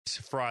It's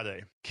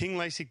Friday.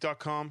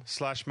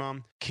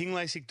 KingLasik.com/mum.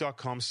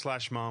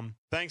 KingLasik.com/mum.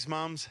 Thanks,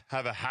 mums.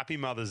 Have a happy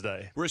Mother's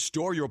Day.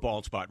 Restore your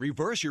bald spot,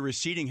 reverse your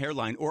receding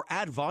hairline, or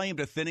add volume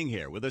to thinning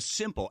hair with a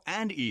simple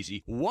and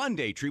easy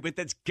one-day treatment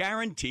that's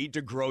guaranteed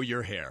to grow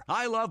your hair.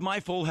 I love my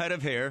full head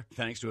of hair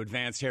thanks to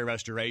Advanced Hair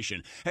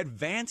Restoration.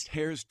 Advanced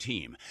Hair's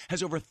team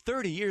has over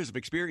 30 years of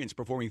experience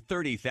performing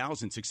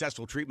 30,000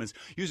 successful treatments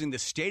using the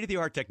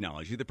state-of-the-art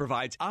technology that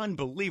provides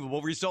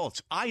unbelievable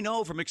results. I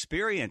know from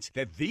experience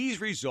that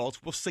these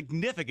results will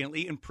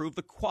significantly improve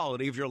the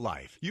quality of your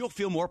life. You'll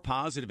feel more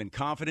positive and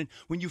confident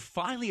when you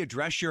finally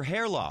address your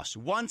hair loss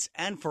once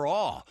and for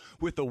all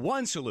with the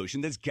one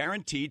solution that's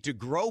guaranteed to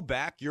grow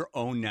back your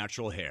own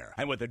natural hair.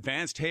 And with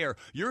Advanced Hair,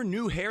 your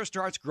new hair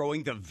starts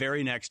growing the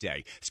very next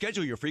day.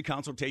 Schedule your free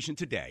consultation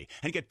today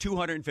and get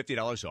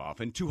 $250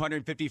 off and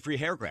 250 free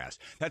hair grafts.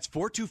 That's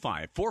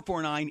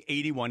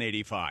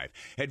 425-449-8185.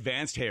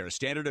 Advanced Hair's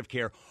standard of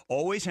care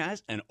always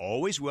has and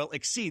always will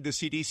exceed the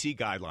CDC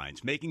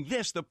guidelines, making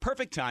this the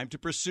perfect time to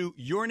pursue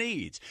your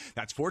needs.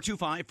 That's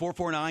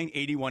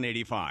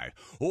 425-449-8185.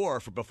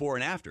 Or for before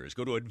and afters,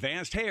 go to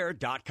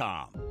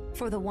advancedhair.com.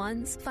 For the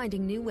ones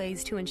finding new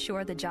ways to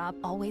ensure the job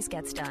always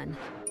gets done.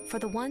 For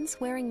the ones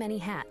wearing many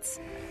hats.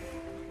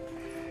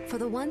 For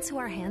the ones who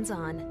are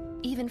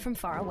hands-on, even from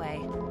far away.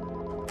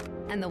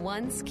 And the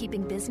ones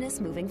keeping business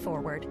moving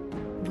forward.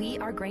 We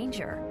are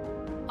Grainger,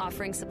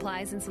 offering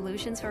supplies and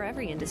solutions for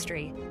every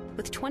industry,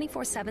 with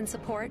 24/7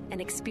 support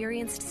and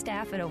experienced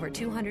staff at over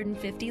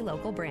 250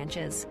 local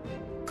branches.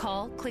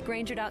 Call,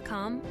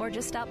 clickgrainger.com, or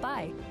just stop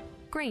by.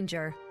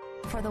 Grainger,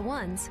 for the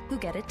ones who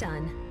get it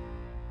done.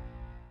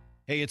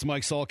 Hey, it's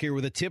Mike Salk here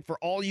with a tip for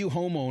all you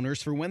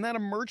homeowners for when that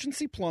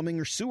emergency plumbing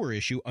or sewer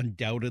issue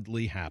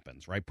undoubtedly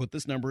happens, right? Put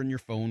this number in your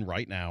phone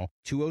right now,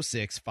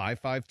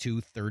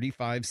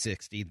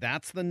 206-552-3560.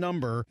 That's the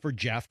number for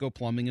Jeffco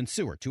Plumbing and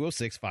Sewer,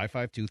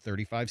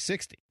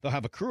 206-552-3560. They'll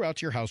have a crew out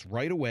to your house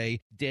right away,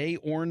 day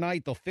or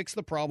night. They'll fix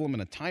the problem in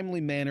a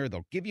timely manner.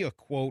 They'll give you a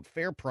quote,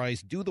 fair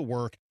price, do the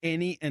work,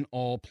 any and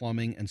all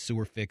plumbing and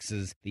sewer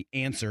fixes. The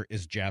answer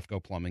is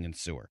Jeffco Plumbing and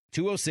Sewer,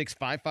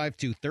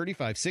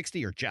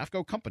 206-552-3560 or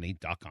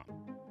JeffcoCompany.com.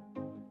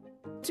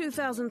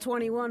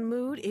 2021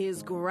 mood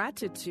is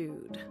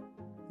gratitude.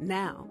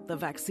 Now the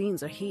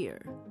vaccines are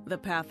here, the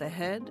path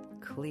ahead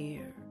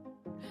clear.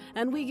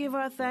 And we give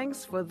our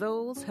thanks for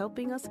those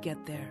helping us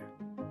get there.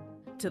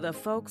 To the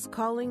folks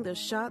calling the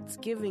shots,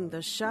 giving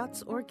the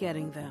shots, or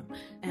getting them.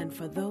 And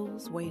for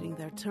those waiting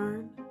their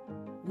turn,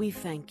 we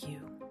thank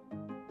you.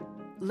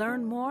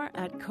 Learn more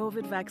at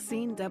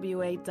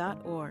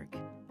covidvaccinewa.org.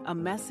 A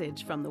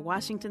message from the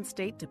Washington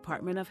State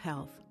Department of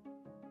Health.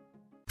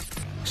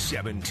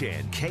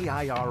 710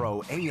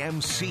 KIRO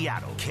AM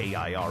Seattle,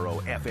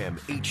 KIRO FM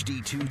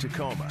HD2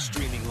 Tacoma,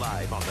 streaming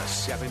live on the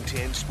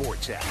 710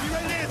 Sports app. You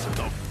ready to answer?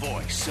 The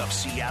voice of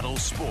Seattle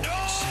sports.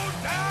 No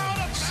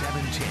doubt.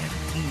 710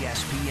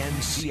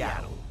 ESPN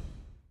Seattle.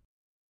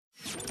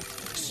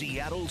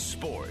 Seattle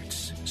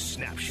Sports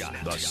Snapshot.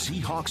 The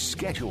Seahawks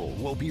schedule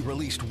will be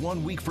released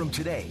 1 week from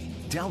today.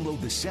 Download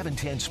the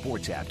 710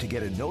 Sports app to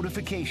get a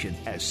notification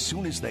as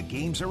soon as the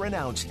games are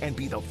announced and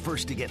be the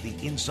first to get the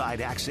inside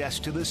access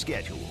to the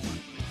schedule.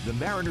 The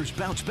Mariners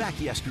bounced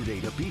back yesterday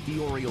to beat the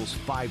Orioles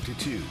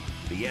 5-2.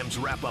 The M's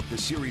wrap up the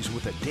series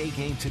with a day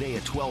game today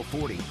at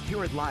 12:40.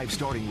 Hear it live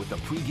starting with the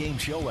pregame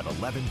show at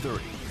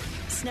 11:30.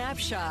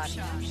 Snapshot,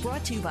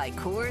 brought to you by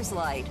Coors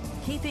Light,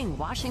 keeping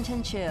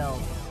Washington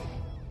chilled.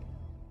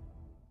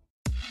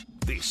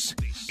 This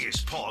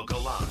is Paul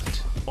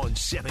Gallant on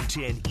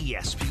 710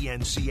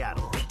 ESPN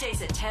Seattle. Weekdays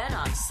at 10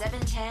 on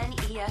 710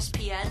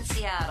 ESPN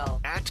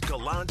Seattle. At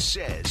Gallant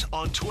Says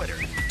on Twitter.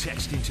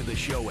 Text into the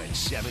show at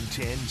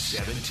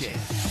 710-710.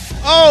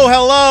 Oh,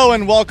 hello,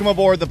 and welcome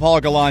aboard the Paul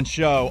Gallant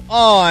Show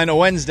on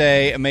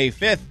Wednesday, May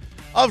 5th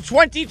of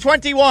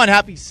 2021.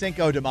 Happy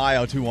Cinco de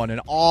Mayo to one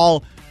and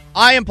all.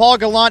 I am Paul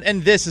Gallant,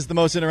 and this is the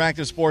most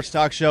interactive sports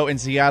talk show in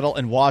Seattle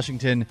and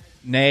Washington,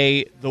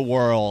 nay, the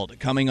world.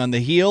 Coming on the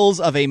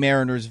heels of a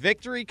Mariners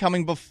victory,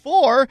 coming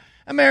before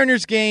a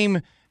Mariners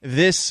game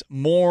this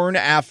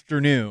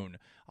afternoon.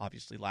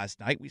 Obviously, last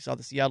night we saw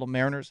the Seattle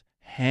Mariners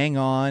hang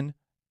on,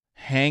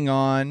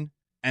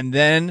 and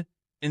then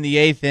in the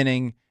eighth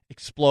inning,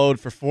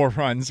 explode for 4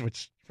 runs,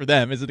 which for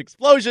them is an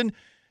explosion,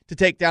 to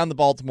take down the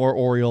Baltimore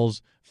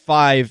Orioles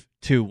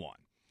 5-1.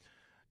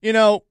 You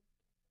know,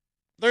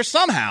 they're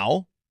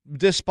somehow,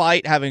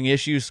 despite having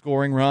issues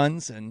scoring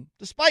runs and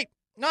despite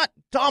not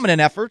dominant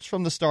efforts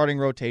from the starting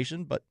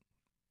rotation, but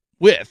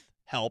with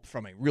help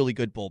from a really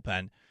good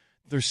bullpen,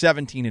 they're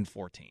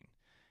 17-14.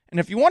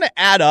 And if you want to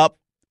add up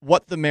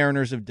what the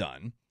Mariners have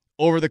done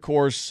over the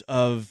course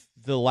of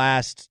the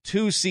last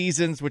 2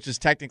 seasons, which is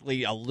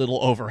technically a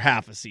little over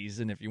half a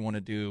season if you want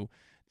to do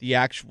the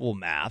actual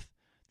math,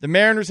 the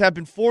Mariners have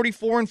been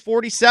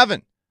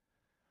 44-47.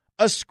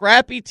 A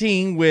scrappy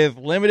team with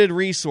limited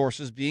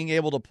resources being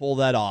able to pull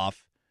that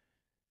off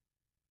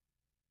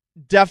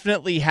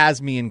definitely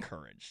has me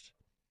encouraged.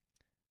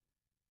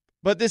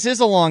 But this is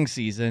a long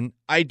season.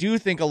 I do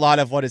think a lot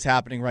of what is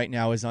happening right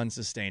now is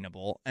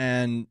unsustainable.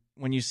 And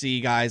when you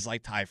see guys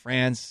like Ty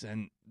France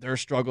and their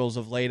struggles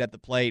of late at the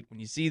plate, when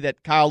you see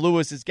that Kyle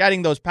Lewis is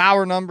getting those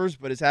power numbers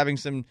but is having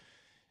some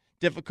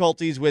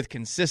difficulties with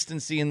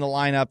consistency in the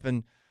lineup,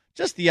 and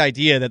just the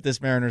idea that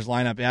this Mariners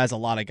lineup has a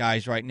lot of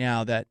guys right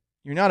now that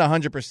you're not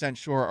 100%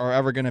 sure are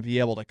ever going to be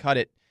able to cut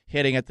it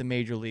hitting at the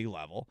major league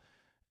level.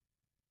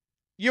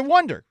 You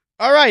wonder,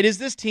 all right, is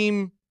this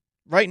team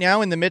right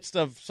now in the midst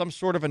of some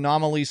sort of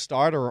anomaly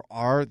start, or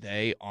are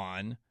they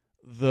on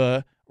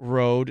the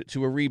road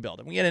to a rebuild?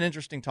 And we had an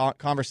interesting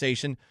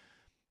conversation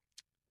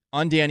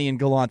on Danny and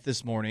Gallant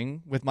this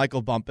morning with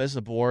Michael Bumpus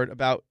aboard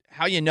about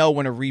how you know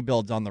when a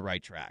rebuild's on the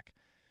right track.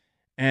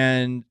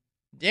 And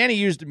Danny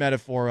used a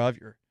metaphor of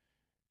you're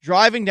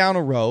driving down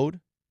a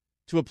road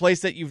to a place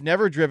that you've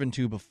never driven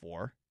to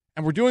before.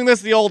 And we're doing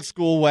this the old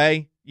school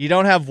way. You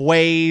don't have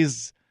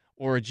Waze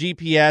or a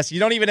GPS. You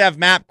don't even have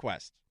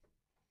MapQuest.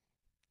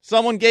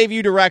 Someone gave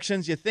you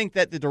directions. You think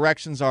that the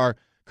directions are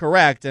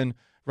correct. And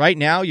right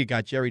now you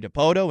got Jerry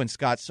DiPoto and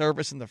Scott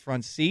Service in the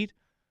front seat.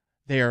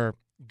 They're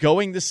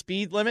going the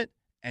speed limit,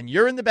 and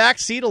you're in the back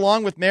seat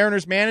along with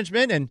Mariners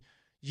management, and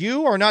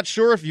you are not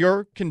sure if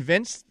you're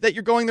convinced that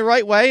you're going the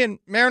right way, and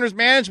Mariners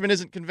management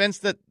isn't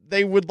convinced that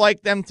they would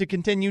like them to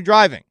continue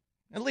driving,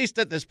 at least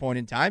at this point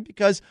in time,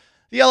 because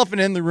the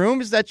elephant in the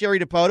room is that Jerry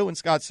DiPoto and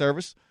Scott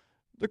Service,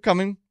 they're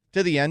coming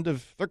to the end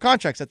of their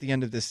contracts at the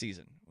end of this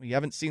season. We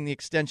haven't seen the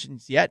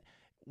extensions yet.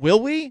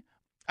 Will we?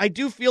 I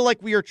do feel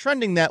like we are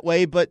trending that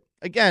way, but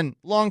again,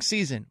 long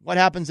season. What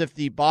happens if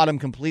the bottom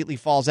completely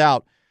falls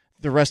out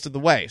the rest of the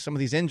way? Some of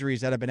these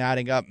injuries that have been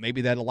adding up, maybe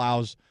that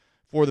allows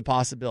for the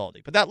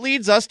possibility. But that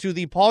leads us to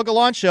the Paul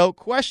Gallant Show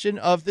question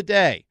of the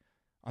day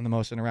on the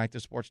most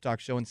interactive sports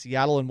talk show in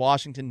Seattle and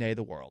Washington, nay,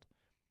 the world.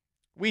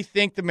 We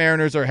think the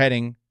Mariners are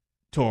heading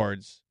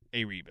towards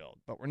a rebuild,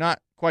 but we're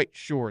not quite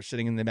sure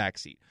sitting in the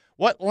backseat.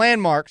 What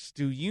landmarks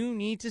do you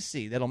need to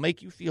see that'll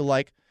make you feel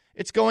like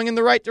it's going in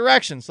the right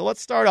direction? So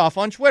let's start off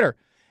on Twitter.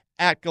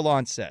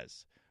 @Gallant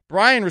says,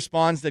 Brian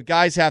responds that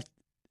guys have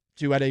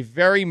to, at a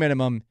very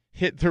minimum,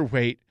 hit their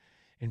weight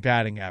in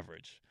batting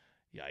average.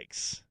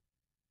 Yikes.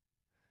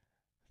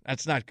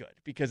 That's not good,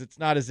 because it's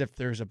not as if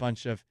there's a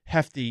bunch of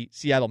hefty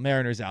Seattle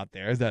Mariners out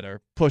there that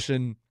are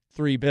pushing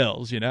 3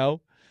 bills, you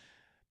know?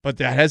 But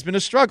that has been a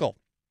struggle.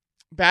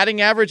 Batting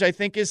average, I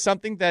think, is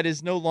something that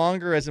is no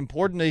longer as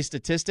important a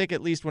statistic,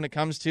 at least when it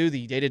comes to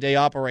the day-to-day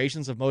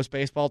operations of most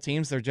baseball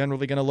teams. They're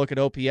generally going to look at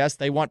OPS.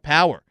 They want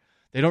power.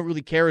 They don't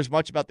really care as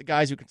much about the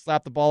guys who can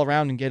slap the ball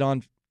around and get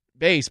on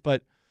base,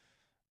 but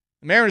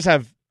the Mariners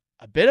have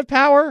a bit of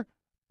power.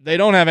 They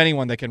don't have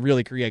anyone that can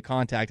really create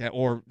contact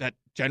or that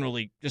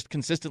generally just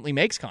consistently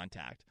makes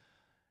contact.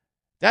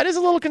 That is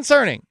a little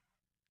concerning,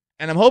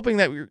 and I'm hoping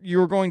that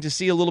you're going to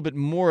see a little bit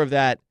more of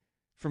that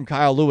from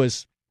Kyle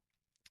Lewis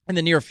in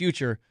the near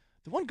future.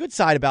 The one good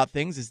side about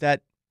things is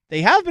that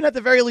they have been at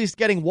the very least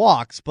getting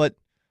walks, but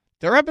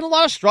there have been a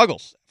lot of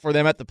struggles for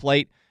them at the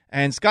plate.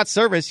 And Scott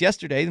Service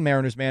yesterday, the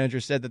Mariners manager,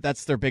 said that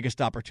that's their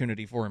biggest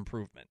opportunity for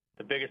improvement.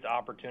 The biggest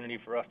opportunity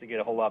for us to get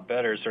a whole lot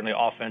better is certainly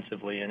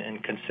offensively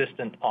and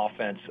consistent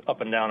offense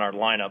up and down our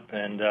lineup.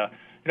 And,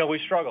 we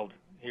struggled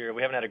here.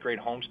 We haven't had a great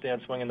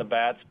homestand swing in the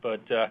bats,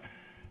 but I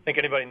think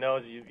anybody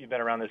knows you've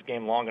been around this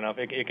game long enough.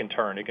 It can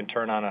turn. It can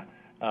turn on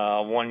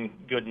one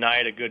good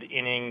night, a good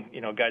inning.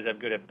 Guys have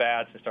good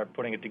at-bats and start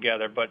putting it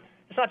together. But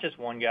it's not just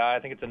one guy.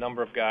 I think it's a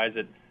number of guys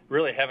that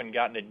really haven't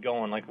gotten it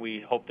going like we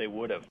hoped they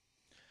would have.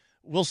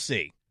 We'll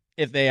see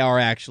if they are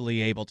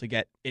actually able to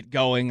get it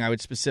going. I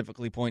would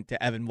specifically point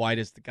to Evan White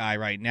as the guy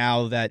right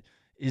now that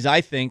is,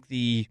 I think,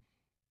 the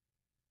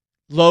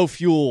low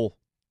fuel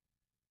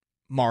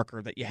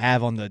marker that you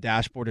have on the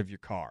dashboard of your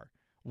car.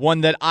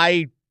 One that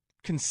I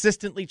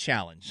consistently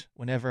challenge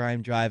whenever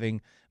I'm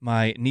driving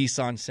my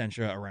Nissan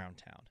Sentra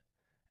around town.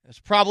 It's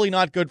probably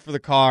not good for the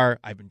car.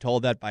 I've been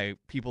told that by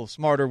people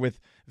smarter with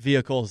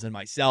vehicles than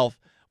myself.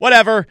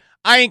 Whatever.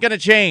 I ain't going to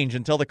change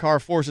until the car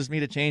forces me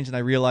to change and I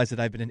realize that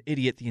I've been an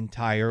idiot the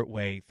entire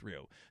way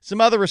through.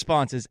 Some other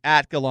responses.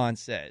 @Gallant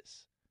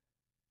says,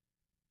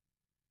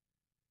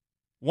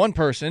 one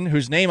person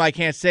whose name I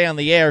can't say on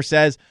the air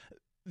says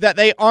that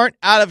they aren't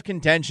out of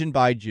contention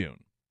by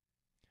June.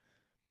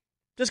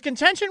 Does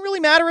contention really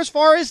matter as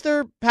far as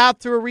their path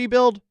to a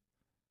rebuild?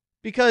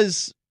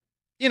 Because,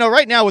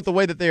 right now with the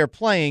way that they are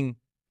playing,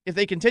 if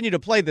they continue to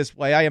play this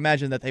way, I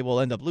imagine that they will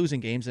end up losing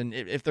games. And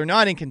if they're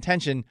not in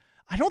contention,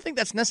 I don't think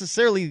that's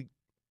necessarily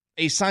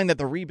a sign that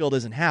the rebuild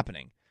isn't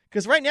happening.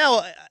 Because right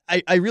now,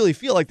 I really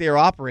feel like they are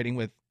operating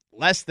with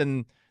less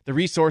than the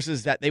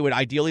resources that they would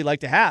ideally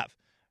like to have.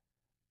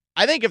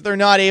 I think if they're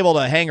not able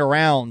to hang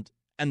around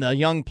and the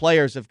young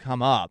players have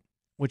come up,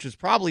 which is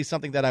probably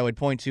something that I would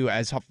point to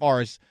as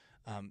far as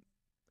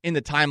in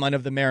the timeline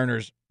of the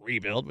Mariners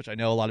rebuild, which I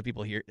know a lot of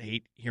people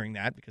hate hearing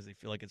that because they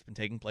feel like it's been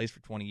taking place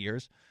for 20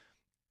 years.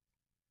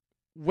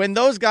 When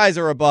those guys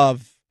are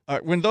above the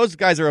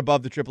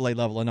AAA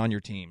level and on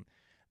your team,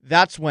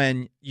 that's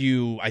when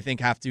you, I think,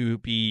 have to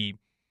be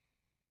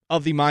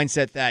of the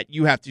mindset that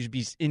you have to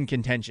be in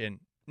contention,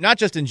 not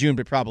just in June,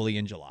 but probably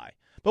in July.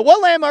 But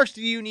what landmarks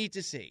do you need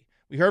to see?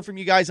 We heard from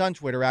you guys on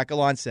Twitter.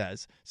 Akalon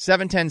says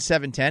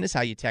 710-710 is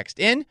how you text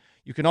in.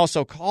 You can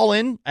also call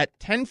in at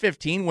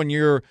 10:15 when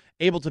you're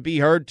able to be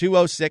heard,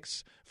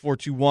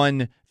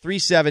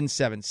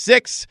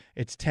 206-421-3776.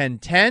 It's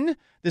 10:10.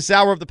 This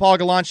hour of the Paul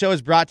Gallant Show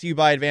is brought to you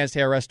by Advanced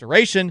Hair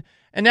Restoration.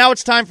 And now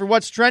it's time for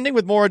What's Trending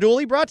with Maura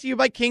Dooley, brought to you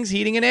by King's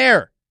Heating and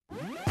Air.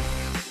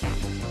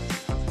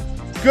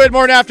 Good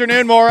morning,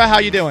 afternoon, Maura. How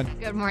you doing?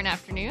 Good morning,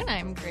 afternoon.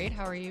 I'm great.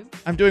 How are you?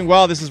 I'm doing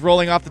well. This is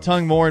rolling off the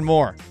tongue more and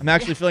more. I'm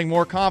actually feeling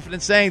more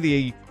confident saying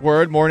the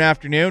word morning,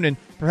 afternoon, and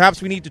perhaps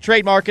we need to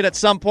trademark it at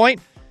some point.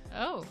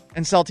 Oh.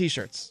 And sell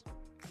T-shirts.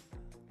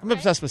 I'm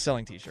obsessed with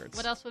selling T-shirts.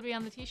 What else would be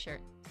on the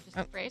T-shirt? Just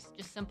a phrase?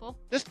 Just simple?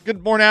 Just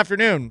good morning,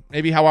 afternoon.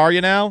 Maybe how are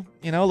you now?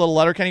 You know, a little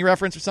Letterkenny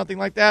reference or something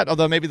like that.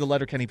 Although maybe the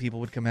Letterkenny people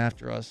would come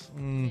after us.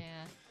 Yeah.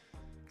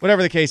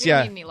 Whatever the case, We yeah.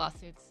 don't need any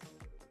lawsuits.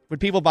 Would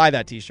people buy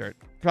that T-shirt?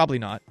 Probably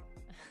not.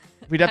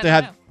 We'd have to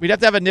have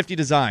a nifty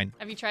design.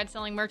 Have you tried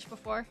selling merch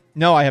before?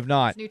 No, I have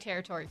not. It's new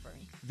territory for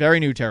me. Very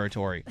new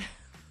territory.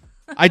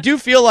 I do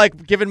feel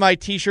like, given my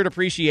T-shirt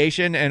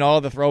appreciation and all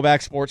of the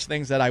throwback sports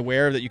things that I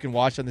wear that you can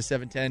watch on the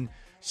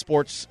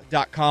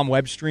 710sports.com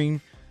web stream,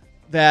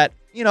 that,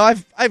 you know,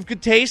 I've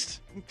good taste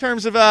in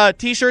terms of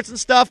T-shirts and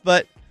stuff,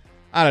 but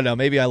I don't know.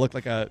 Maybe I look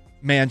like a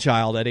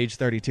man-child at age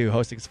 32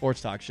 hosting a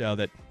sports talk show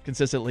that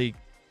consistently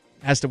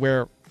has to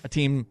wear a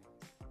team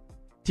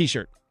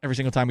T-shirt every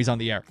single time he's on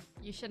the air.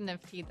 You shouldn't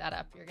have teed that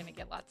up. You're going to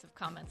get lots of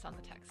comments on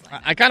the text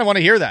line. I kind of want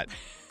to hear that.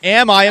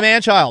 Am I a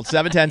man-child?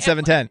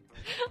 710-710.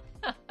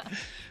 All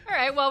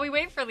right, well, we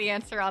wait for the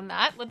answer on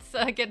that. Let's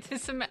get to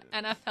some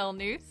NFL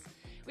news.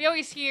 We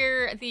always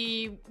hear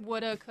the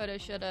woulda, coulda,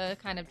 shoulda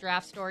kind of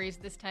draft stories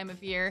this time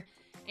of year.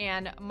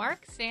 And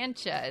Mark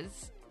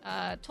Sanchez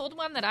told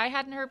one that I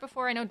hadn't heard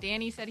before. I know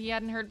Danny said he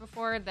hadn't heard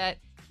before, that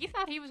he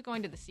thought he was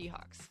going to the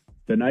Seahawks.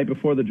 The night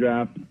before the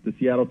draft, the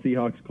Seattle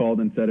Seahawks called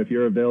and said, if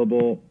you're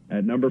available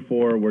at number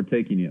 4, we're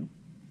taking you.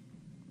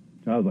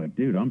 So I was like,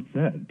 dude, I'm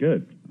set.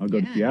 Good. I'll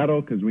go to Seattle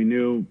because we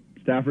knew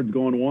Stafford's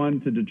going 1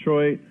 to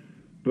Detroit.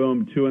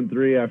 Boom, 2 and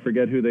 3. I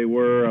forget who they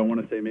were. I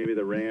want to say maybe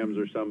the Rams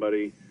or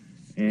somebody.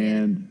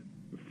 And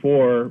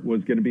 4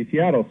 was going to be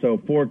Seattle. So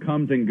 4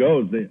 comes and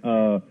goes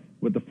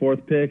with the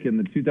 4th pick in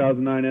the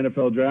 2009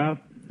 NFL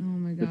Draft. Oh,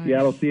 my gosh. The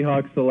Seattle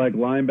Seahawks select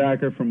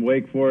linebacker from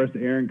Wake Forest,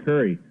 Aaron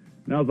Curry.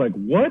 And I was like,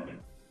 what?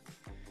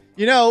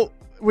 You know,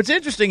 what's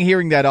interesting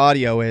hearing that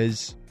audio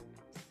is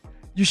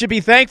you should be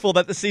thankful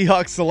that the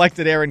Seahawks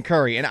selected Aaron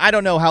Curry. And I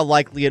don't know how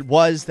likely it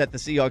was that the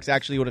Seahawks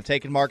actually would have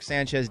taken Mark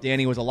Sanchez.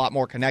 Danny was a lot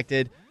more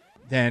connected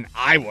than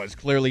I was,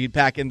 clearly,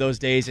 back in those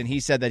days. And he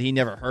said that he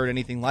never heard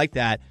anything like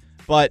that.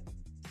 But,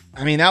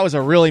 I mean, that was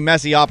a really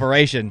messy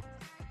operation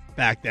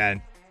back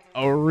then.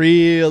 A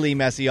really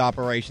messy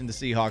operation the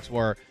Seahawks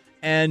were.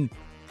 And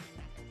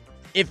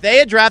if they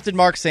had drafted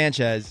Mark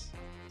Sanchez,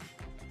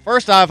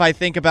 first off, I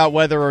think about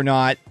whether or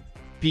not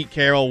Pete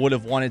Carroll would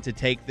have wanted to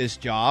take this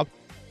job,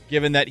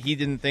 given that he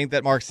didn't think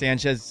that Mark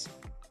Sanchez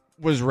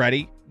was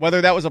ready.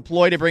 Whether that was a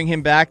ploy to bring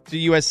him back to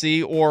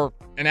USC or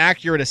an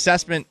accurate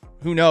assessment,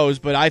 who knows,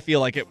 but I feel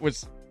like it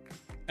was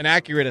an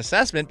accurate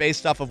assessment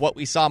based off of what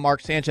we saw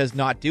Mark Sanchez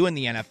not do in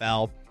the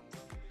NFL.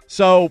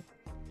 So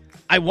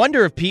I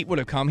wonder if Pete would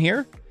have come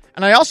here.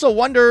 And I also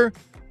wonder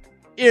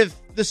if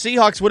the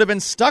Seahawks would have been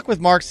stuck with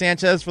Mark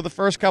Sanchez for the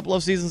first couple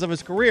of seasons of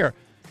his career.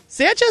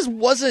 Sanchez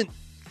wasn't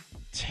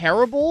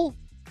terrible,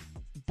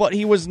 but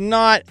he was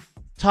not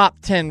top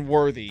 10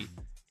 worthy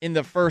in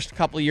the first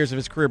couple of years of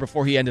his career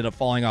before he ended up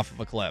falling off of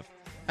a cliff.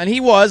 And he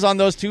was on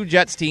those 2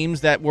 Jets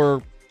teams that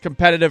were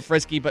competitive,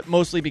 frisky, but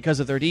mostly because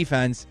of their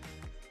defense.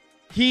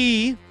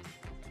 He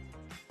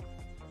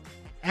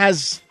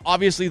has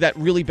obviously that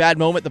really bad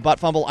moment, the butt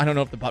fumble. I don't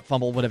know if the butt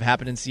fumble would have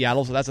happened in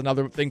Seattle, so that's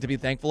another thing to be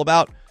thankful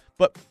about.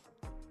 But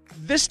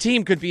this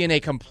team could be in a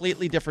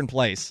completely different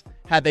place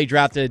had they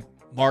drafted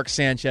Mark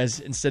Sanchez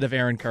instead of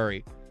Aaron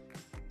Curry.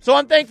 So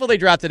I'm thankful they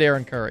drafted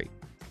Aaron Curry,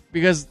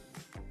 because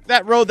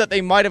that road that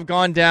they might have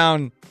gone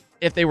down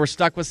if they were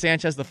stuck with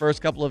Sanchez the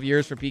first couple of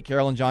years for Pete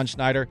Carroll and John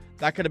Schneider,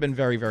 that could have been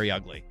very, very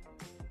ugly.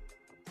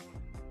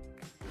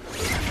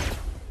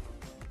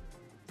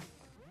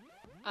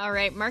 All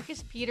right,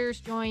 Marcus Peters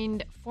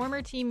joined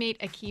former teammate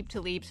Aqib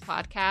Talib's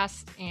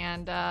podcast,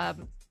 and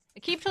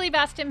Aqib Talib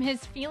asked him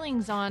his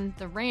feelings on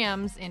the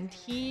Rams, and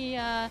he,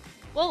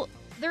 well,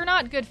 they're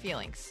not good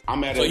feelings.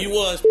 I'm at so you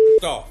was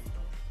off.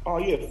 Oh,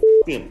 yeah,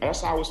 him.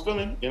 That's how I was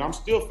feeling, and I'm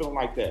still feeling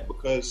like that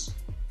because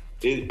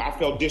I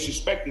felt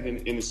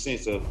disrespected in the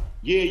sense of,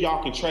 yeah,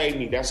 y'all can trade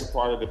me. That's a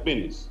part of the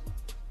business.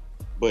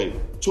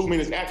 But 2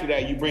 minutes after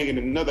that, you bring in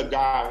another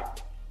guy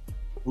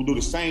who do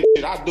the same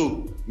shit I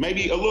do,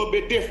 maybe a little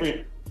bit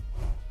different.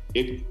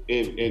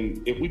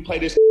 If we play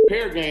this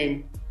pair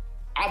game,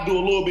 I do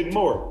a little bit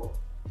more.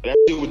 That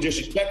shit was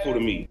disrespectful to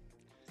me.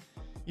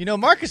 You know,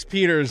 Marcus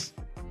Peters,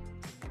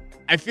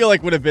 I feel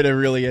like would have been a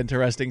really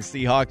interesting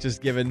Seahawk,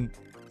 just given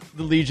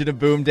the Legion of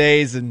Boom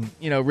days and,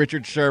 you know,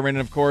 Richard Sherman,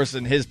 of course,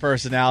 and his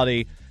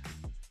personality.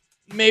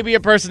 Maybe a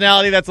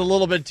personality that's a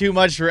little bit too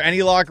much for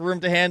any locker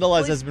room to handle,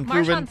 as has been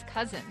proven. Marshawn's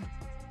cousin.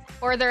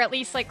 Or they're at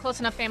least like close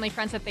enough family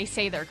friends that they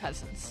say they're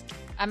cousins.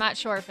 I'm not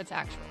sure if it's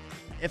actual.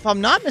 If I'm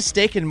not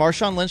mistaken,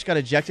 Marshawn Lynch got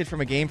ejected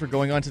from a game for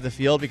going onto the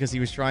field because he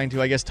was trying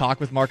to, I guess,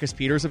 talk with Marcus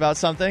Peters about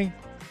something.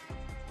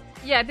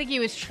 Yeah, I think he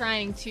was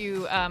trying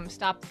to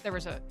stop. There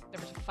was a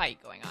fight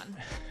going on.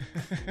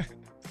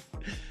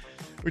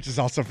 Which is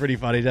also pretty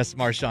funny. That's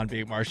Marshawn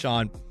being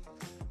Marshawn.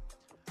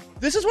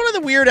 This is one of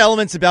the weird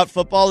elements about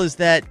football is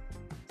that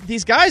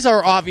these guys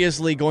are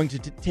obviously going to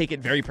take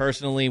it very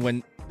personally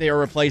when they are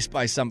replaced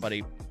by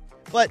somebody.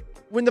 But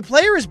when the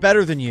player is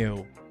better than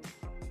you,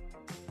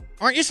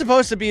 aren't you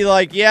supposed to be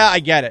like, yeah, I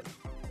get it?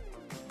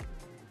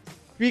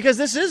 Because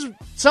this is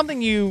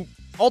something you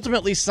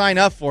ultimately sign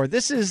up for.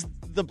 This is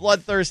the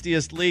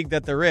bloodthirstiest league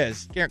that there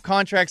is.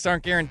 Contracts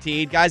aren't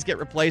guaranteed. Guys get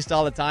replaced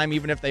all the time,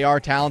 even if they are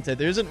talented.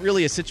 There isn't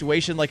really a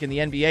situation like in the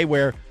NBA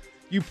where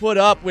you put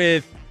up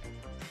with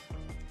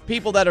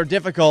people that are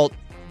difficult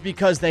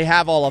because they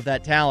have all of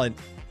that talent.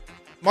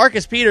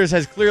 Marcus Peters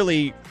has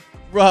clearly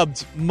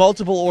rubbed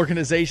multiple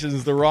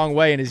organizations the wrong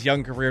way in his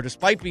young career,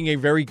 despite being a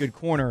very good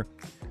corner.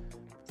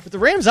 But the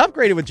Rams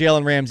upgraded with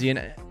Jalen Ramsey,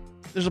 and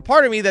there's a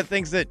part of me that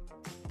thinks that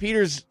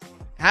Peters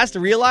has to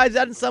realize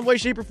that in some way,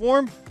 shape, or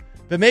form.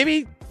 But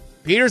maybe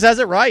Peters has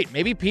it right.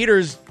 Maybe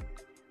Peters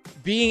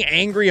being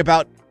angry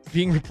about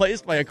being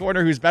replaced by a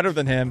corner who's better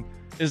than him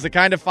is the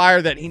kind of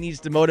fire that he needs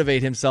to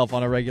motivate himself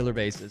on a regular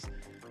basis.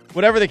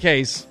 Whatever the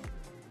case,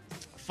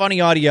 funny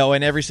audio,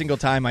 and every single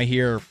time I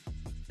hear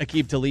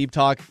Aqib Talib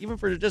talk, even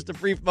for just a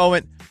brief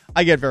moment,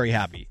 I get very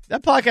happy.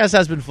 That podcast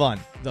has been fun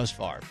thus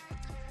far.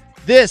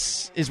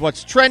 This is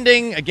what's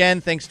trending. Again,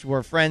 thanks to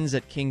our friends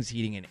at King's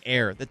Heating and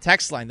Air. The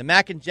text line, the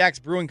Mac and Jack's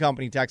Brewing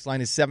Company text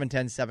line is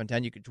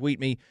 710-710. You can tweet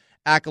me,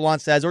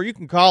 Akalon says, or you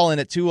can call in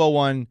at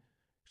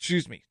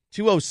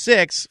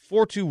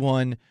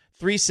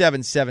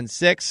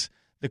 206-421-3776.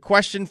 The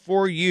question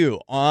for you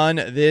on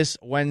this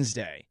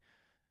Wednesday.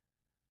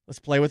 Let's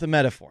play with a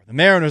metaphor. The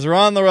Mariners are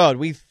on the road.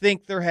 We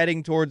think they're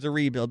heading towards a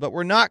rebuild, but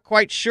we're not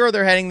quite sure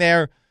they're heading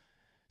there.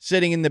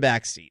 Sitting in the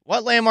back seat.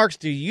 What landmarks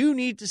do you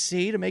need to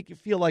see to make you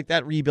feel like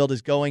that rebuild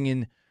is going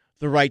in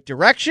the right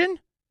direction?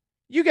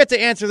 You get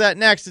to answer that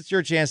next. It's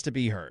your chance to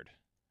be heard.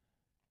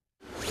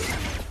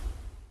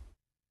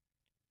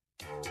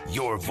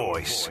 Your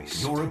voice,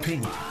 your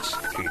opinions.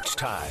 It's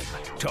time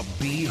to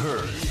be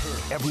heard.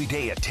 Every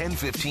day at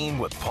 10:15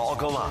 with Paul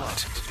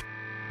Gallant.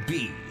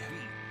 Be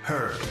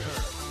heard.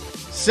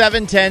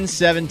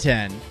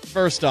 710-710.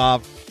 First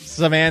off,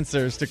 some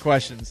answers to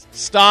questions.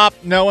 Stop.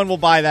 No one will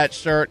buy that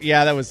shirt.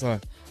 Yeah, that was a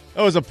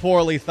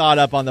poorly thought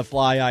up on the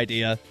fly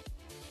idea.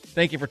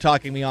 Thank you for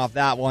talking me off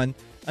that one.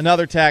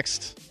 Another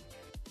text.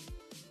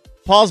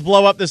 Paul's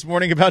blow up this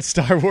morning about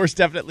Star Wars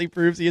definitely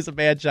proves he is a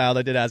man child.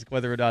 I did ask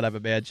whether or not I'm a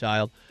man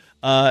child.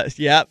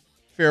 Yeah,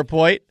 fair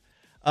point.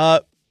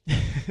 All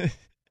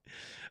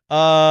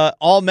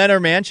men are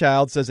man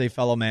child, says a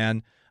fellow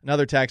man.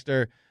 Another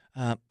texter.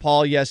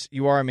 Paul, yes,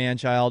 you are a man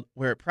child.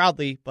 Wear it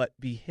proudly, but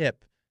be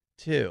hip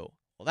too.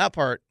 Well, that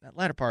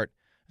latter part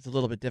is a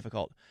little bit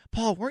difficult.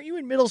 Paul, weren't you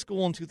in middle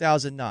school in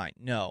 2009?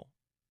 No.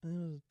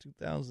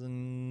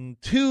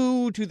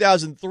 2002,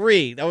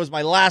 2003. That was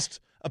my last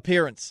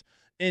appearance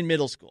in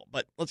middle school.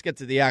 But let's get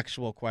to the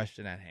actual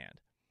question at hand.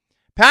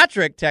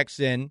 Patrick texts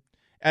in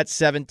at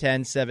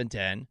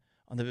 710-710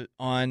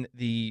 on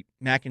the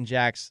Mac and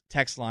Jack's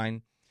text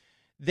line.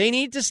 They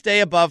need to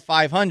stay above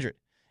 500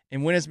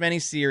 and win as many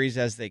series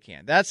as they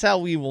can. That's how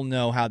we will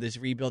know how this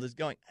rebuild is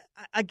going.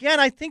 Again,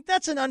 I think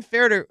that's an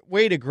unfair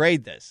way to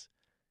grade this.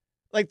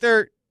 Like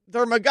they're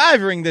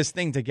MacGyvering this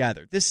thing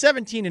together. This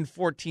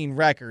 17-14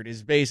 record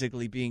is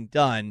basically being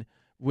done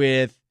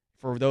with,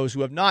 for those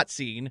who have not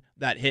seen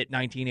that hit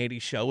 1980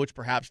 show, which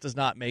perhaps does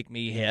not make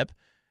me hip,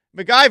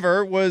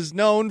 MacGyver was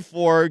known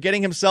for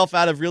getting himself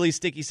out of really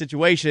sticky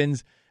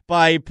situations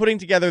by putting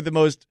together the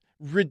most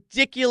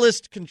ridiculous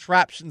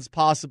contraptions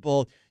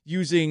possible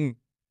using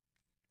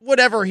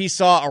whatever he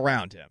saw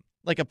around him,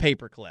 like a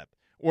paperclip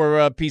or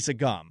a piece of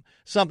gum,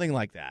 something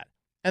like that.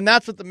 And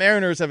that's what the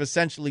Mariners have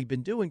essentially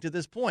been doing to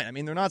this point. I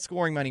mean, they're not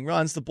scoring many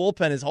runs. The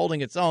bullpen is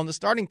holding its own. The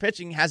starting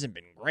pitching hasn't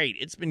been great.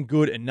 It's been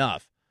good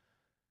enough.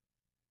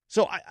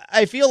 So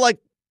I feel like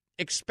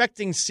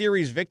expecting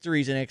series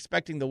victories and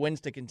expecting the wins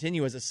to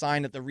continue is a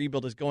sign that the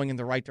rebuild is going in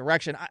the right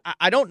direction.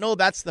 I don't know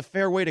that's the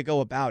fair way to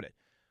go about it.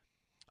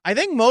 I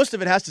think most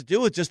of it has to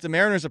do with just the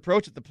Mariners'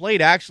 approach at the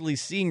plate actually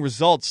seeing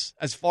results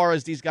as far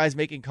as these guys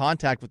making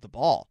contact with the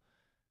ball.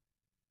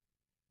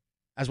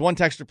 As one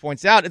texter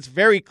points out, it's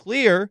very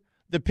clear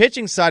the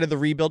pitching side of the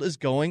rebuild is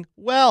going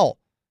well.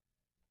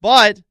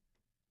 But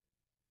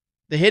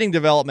the hitting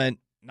development,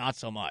 not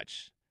so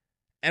much.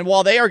 And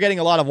while they are getting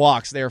a lot of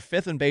walks, they are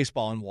fifth in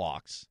baseball in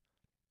walks.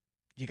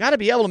 You got to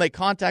be able to make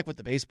contact with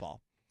the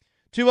baseball.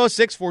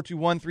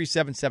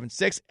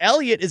 206-421-3776.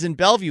 Elliot is in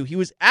Bellevue. He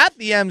was at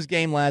the M's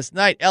game last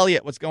night.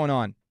 Elliot, what's going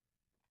on?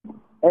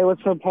 Hey,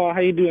 what's up, Paul?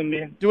 How you doing,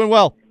 man? Doing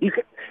well.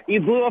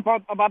 You blew up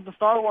about the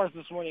Star Wars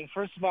this morning.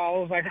 First of all, I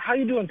was like, how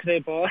you doing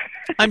today, Paul?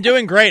 I'm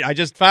doing great. I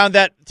just found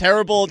that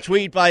terrible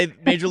tweet by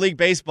Major League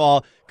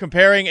Baseball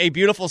comparing a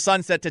beautiful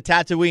sunset to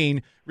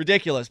Tatooine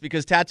ridiculous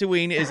because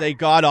Tatooine is a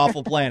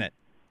god-awful planet.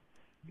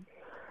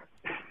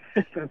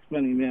 That's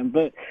funny, man.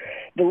 But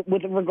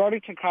with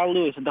regarding to Kyle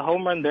Lewis, the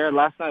home run there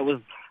last night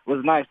was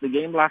nice. The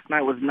game last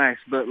night was nice.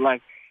 But,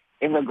 like,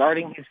 in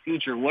regarding his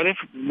future, what if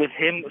with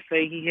him,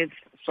 say he hits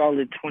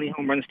solid 20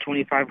 home runs,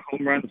 25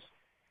 home runs,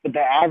 but the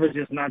average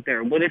is not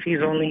there? What if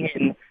he's only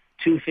hitting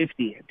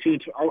 250?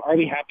 Are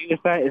we happy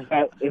with that? Is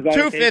that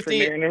 250? Okay for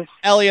Mariners?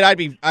 Elliot,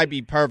 I'd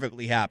be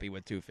perfectly happy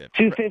with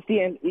 250. 250,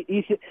 and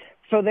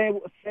so then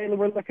say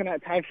we're looking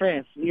at Ty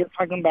France. You're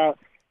talking about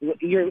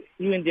you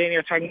and Danny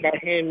are talking about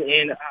him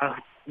and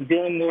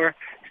Dylan Moore,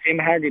 Sam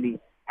Haggerty.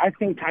 I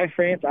think Ty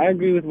France, I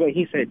agree with what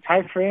he said.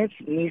 Ty France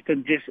needs to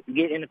just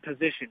get in a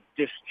position,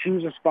 just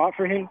choose a spot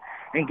for him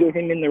and get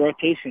him in the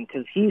rotation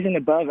because he's an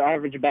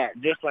above-average bat,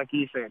 just like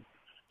he said.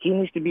 He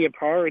needs to be a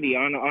priority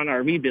on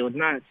our rebuild,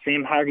 not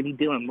Sam Haggerty,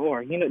 Dylan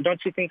Moore.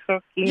 Don't you think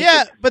so?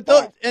 Yeah, but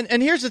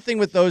and here's the thing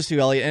with those two,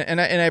 Elliot, and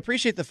I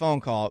appreciate the phone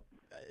call.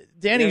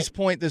 Danny's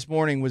point this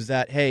morning was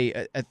that,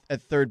 hey,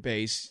 at third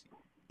base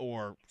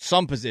or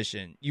some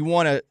position, you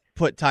want to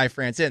put Ty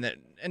France in,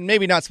 and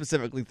maybe not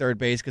specifically third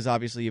base because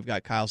obviously you've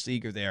got Kyle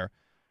Seager there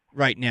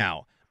right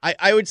now.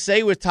 I would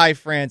say with Ty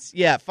France,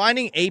 yeah,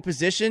 finding a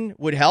position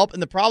would help,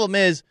 and the problem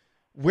is,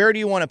 where do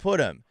you want to put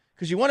him?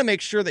 Because you want to make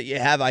sure that you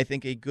have, I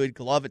think, a good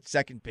glove at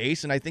second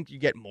base, and I think you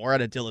get more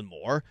out of Dylan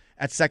Moore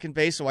at second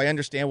base, so I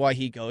understand why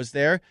he goes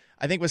there.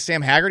 I think with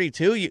Sam Haggerty,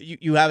 too,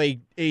 you have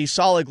a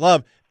solid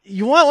glove.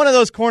 You want one of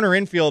those corner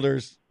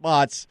infielders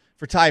spots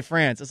for Ty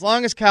France. As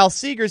long as Kyle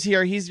Seager's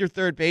here, he's your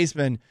third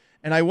baseman,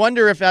 and I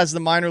wonder if as the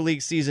minor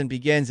league season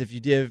begins, if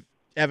you give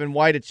Evan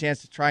White a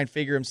chance to try and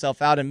figure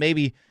himself out and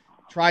maybe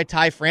try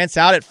Ty France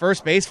out at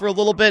first base for a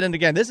little bit. And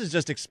again, this is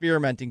just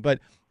experimenting, but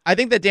I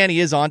think that Danny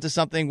is onto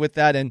something with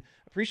that, and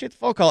appreciate the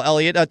phone call,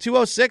 Elliot.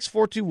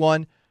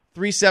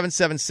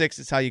 206-421-3776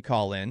 is how you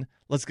call in.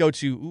 Let's go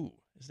to,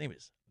 his name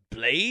is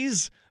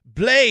Blaze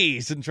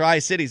in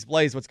Tri-Cities.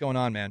 Blaze, what's going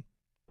on, man?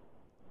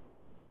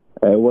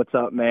 Hey, what's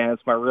up, man?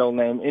 It's my real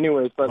name.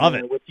 Anyways, but Love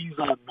it. With these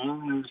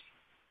Mariners,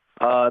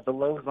 the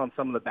lows on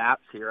some of the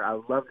bats here, I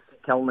would love to see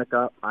Kelenic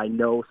up. I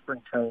know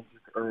spring training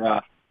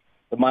or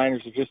the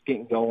minors are just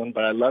getting going,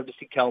 but I'd love to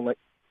see Kelenic.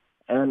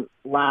 And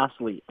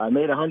lastly, I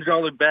made a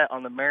 $100 bet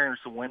on the Mariners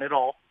to win it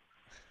all.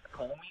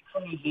 Call me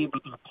crazy,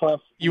 but they're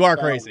plus. You are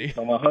crazy.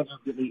 From 100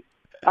 to 8.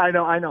 I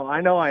know I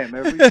am.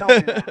 Everybody tell me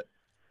that.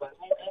 But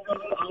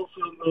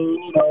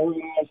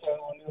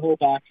whole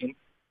backing.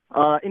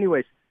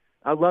 Anyways,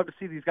 I'd love to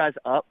see these guys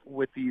up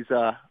with these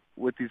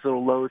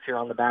little lows here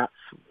on the bats.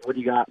 What do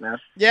you got, man?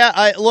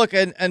 Yeah, look,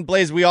 and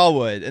Blaze, we all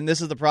would, and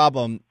this is the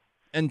problem.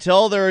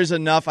 Until there is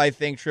enough, I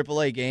think,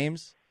 AAA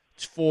games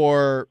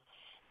for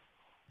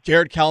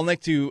Jared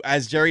Kelenic to,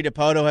 as Jerry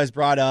DiPoto has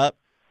brought up,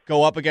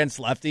 go up against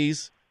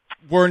lefties.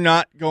 We're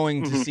not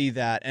going to see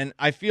that. And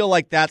I feel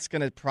like that's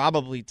going to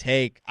probably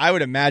take, I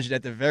would imagine,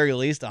 at the very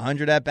least,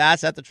 100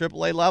 at-bats at the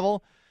AAA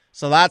level.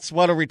 So that's,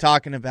 what are we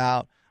talking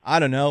about? I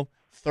don't know,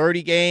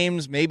 30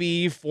 games,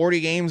 maybe 40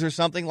 games or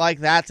something like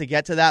that to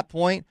get to that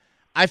point.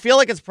 I feel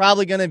like it's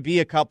probably going to be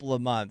a couple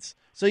of months.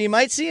 So you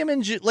might see him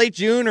in late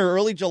June or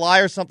early July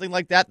or something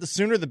like that. The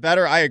sooner the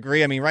better, I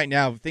agree. I mean, right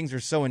now, things are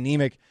so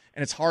anemic,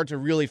 and it's hard to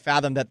really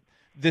fathom that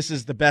this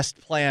is the best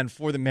plan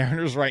for the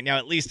Mariners right now,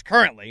 at least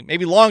currently.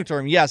 Maybe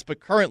long-term, yes, but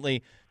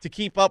currently to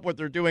keep up what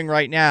they're doing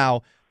right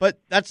now. But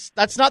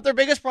that's not their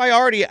biggest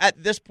priority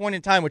at this point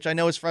in time, which I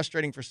know is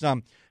frustrating for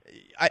some.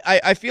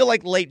 I feel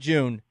like late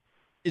June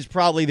is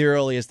probably the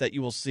earliest that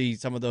you will see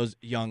some of those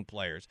young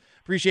players.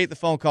 Appreciate the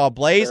phone call,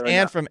 Blaze. Fair and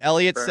enough. From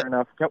Elliot, Fair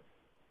enough. Yep.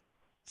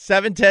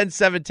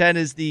 710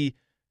 is the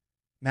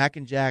Mac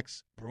and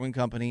Jack's Brewing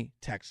Company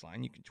text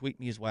line. You can tweet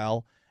me as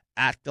well,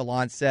 at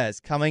DeLon Says.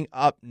 Coming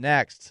up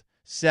next,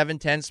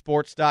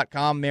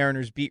 710sports.com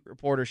Mariners beat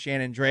reporter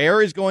Shannon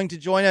Dreher is going to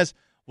join us.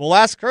 We'll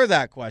ask her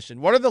that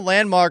question. What are the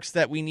landmarks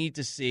that we need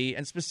to see?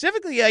 And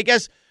specifically, I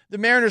guess the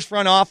Mariners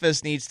front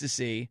office needs to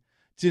see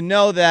to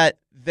know that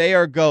they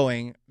are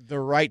going the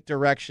right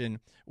direction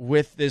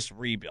with this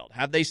rebuild.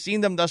 Have they seen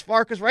them thus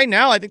far? Because right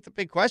now, I think the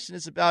big question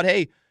is about,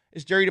 hey,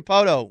 is Jerry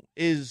DiPoto,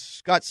 is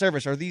Scott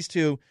Service, are these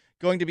two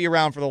going to be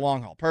around for the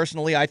long haul?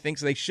 Personally, I think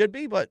they should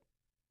be, but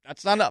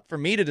that's not up for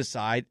me to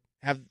decide.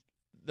 Have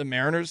the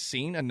Mariners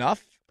seen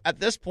enough at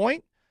this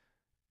point?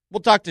 We'll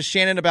talk to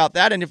Shannon about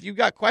that, and if you've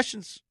got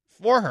questions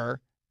for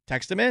her,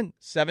 text them in,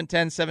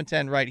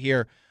 710-710 right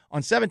here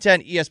on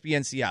 710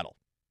 ESPN Seattle.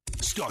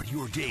 Start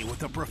your day with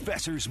the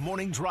Professor's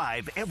Morning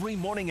Drive every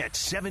morning at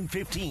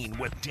 7:15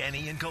 with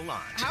Danny and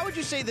Gallant. How would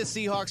you say the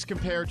Seahawks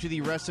compare to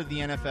the rest of the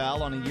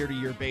NFL on a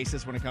year-to-year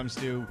basis when it comes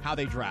to how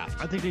they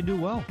draft? I think they do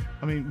well.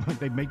 I mean,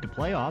 they make the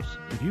playoffs.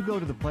 If you go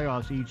to the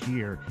playoffs each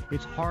year,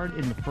 it's hard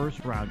in the first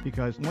round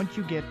because once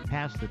you get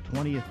past the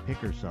 20th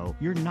pick or so,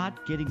 you're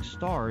not getting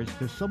stars.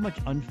 There's so much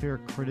unfair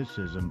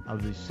criticism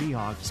of the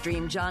Seahawks.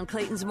 Stream John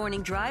Clayton's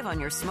Morning Drive on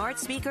your smart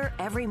speaker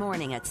every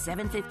morning at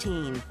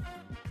 7:15.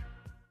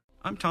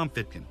 I'm Tom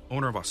Fitkin,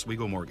 owner of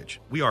Oswego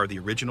Mortgage. We are the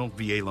original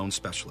VA loan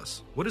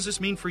specialists. What does this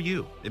mean for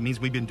you? It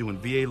means we've been doing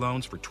VA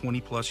loans for 20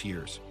 plus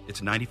years.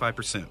 It's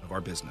 95% of our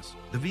business.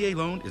 The VA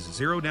loan is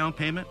zero down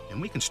payment,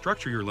 and we can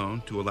structure your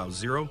loan to allow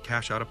zero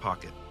cash out of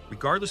pocket.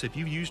 Regardless if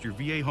you've used your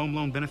VA home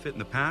loan benefit in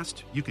the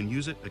past, you can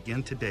use it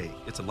again today.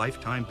 It's a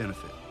lifetime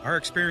benefit. Our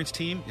experienced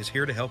team is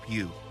here to help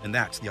you, and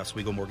that's the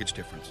Oswego Mortgage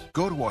difference.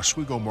 Go to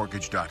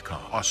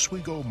OswegoMortgage.com.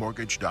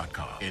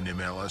 OswegoMortgage.com.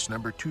 NMLS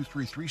number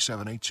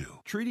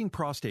 233782. Treating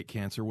prostate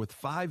cancer with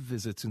 5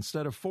 visits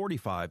instead of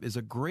 45 is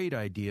a great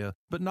idea,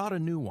 but not a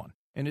new one.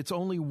 And it's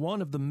only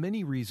one of the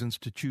many reasons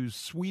to choose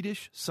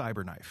Swedish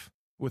CyberKnife.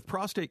 With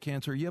prostate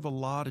cancer, you have a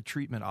lot of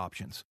treatment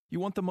options. You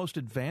want the most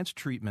advanced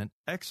treatment,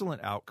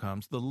 excellent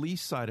outcomes, the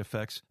least side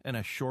effects, and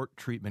a short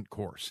treatment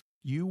course.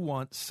 You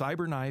want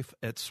CyberKnife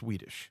at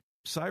Swedish.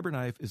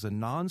 CyberKnife is a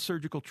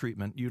non-surgical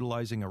treatment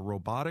utilizing a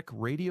robotic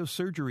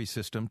radiosurgery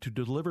system to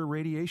deliver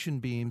radiation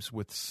beams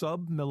with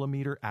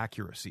sub-millimeter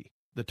accuracy.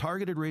 The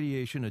targeted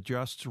radiation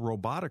adjusts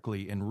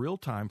robotically in real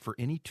time for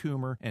any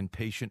tumor and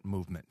patient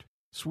movement.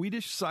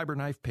 Swedish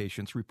CyberKnife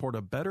patients report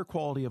a better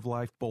quality of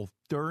life both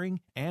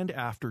during and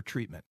after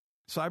treatment.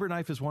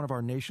 CyberKnife is one of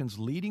our nation's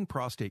leading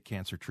prostate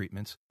cancer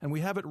treatments, and we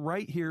have it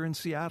right here in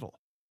Seattle.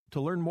 To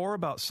learn more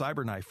about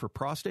CyberKnife for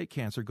prostate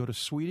cancer, go to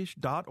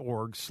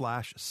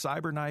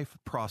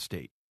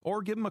swedish.org/cyberknifeprostate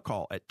or give them a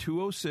call at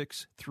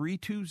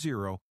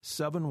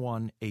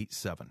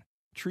 206-320-7187.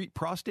 Treat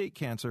prostate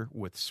cancer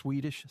with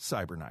Swedish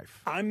CyberKnife.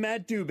 I'm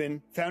Matt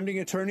Dubin, founding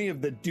attorney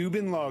of the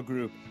Dubin Law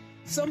Group.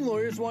 Some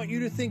lawyers want you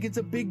to think it's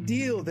a big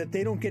deal that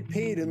they don't get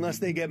paid unless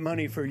they get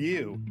money for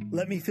you.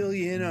 Let me fill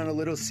you in on a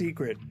little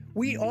secret.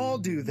 We all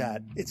do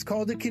that. It's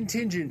called a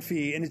contingent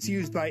fee, and it's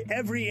used by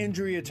every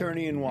injury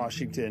attorney in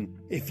Washington.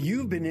 If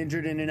you've been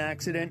injured in an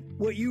accident,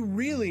 what you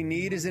really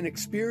need is an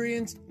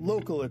experienced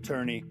local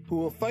attorney who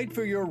will fight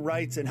for your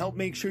rights and help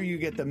make sure you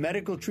get the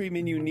medical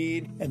treatment you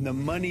need and the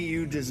money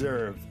you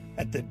deserve.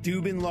 At the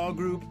Dubin Law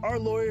Group, our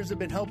lawyers have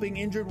been helping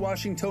injured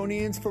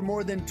Washingtonians for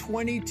more than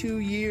 22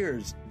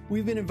 years.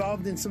 We've been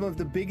involved in some of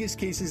the biggest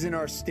cases in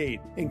our state,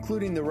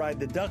 including the Ride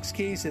the Ducks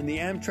case and the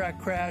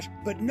Amtrak crash,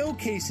 but no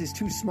case is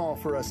too small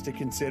for us to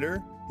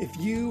consider. If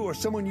you or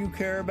someone you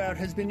care about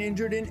has been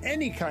injured in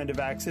any kind of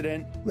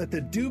accident, let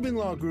the Dubin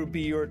Law Group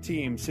be your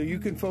team so you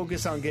can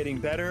focus on getting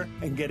better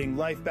and getting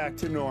life back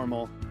to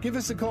normal. Give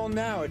us a call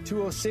now at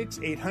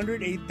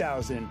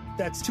 206-800-8000.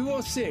 That's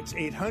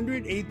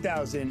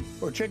 206-800-8000.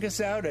 Or check us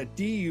out at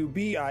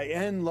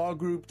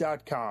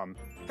dubinlawgroup.com.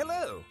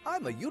 Hello,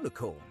 I'm a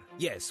unicorn.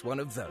 Yes, one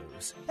of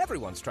those.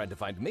 Everyone's trying to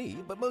find me,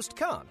 but most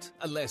can't,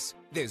 unless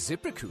there's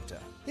ZipRecruiter.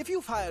 If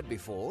you've hired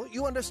before,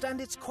 you understand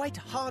it's quite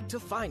hard to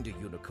find a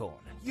unicorn.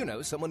 You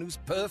know, someone who's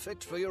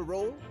perfect for your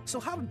role.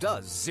 So how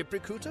does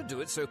ZipRecruiter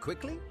do it so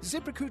quickly?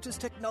 ZipRecruiter's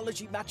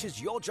technology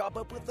matches your job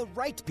up with the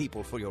right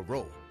people for your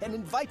role and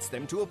invites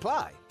them to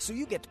apply, so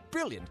you get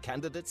brilliant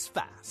candidates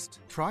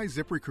fast. Try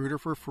ZipRecruiter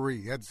for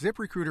free at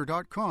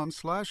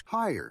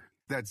ZipRecruiter.com/hire.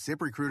 That's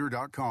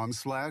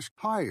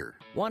ZipRecruiter.com/hire.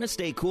 Want to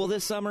stay cool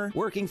this summer?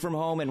 Working from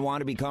home and want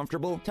to be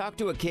comfortable? Talk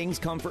to a King's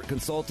Comfort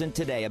consultant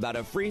today about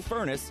a free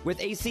furnace with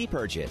AC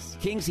purchase.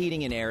 King's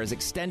Heating and Air is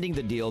extending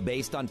the deal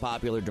based on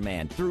popular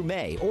demand through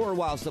May or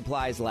while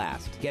supplies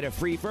last. Get a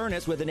free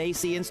furnace with an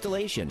AC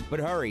installation. But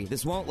hurry,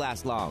 this won't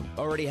last long.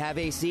 Already have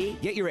AC?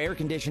 Get your air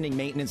conditioning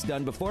maintenance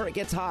done before it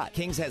gets hot.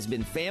 King's has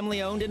been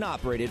family owned and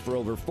operated for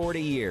over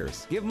 40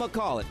 years. Give them a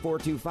call at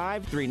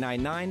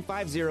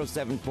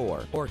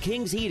 425-399-5074 or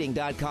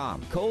kingsheating.com.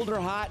 Cold or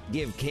hot,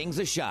 give Kings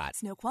a shot.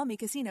 Snoqualmie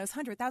Casino's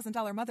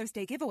 $100,000 Mother's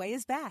Day giveaway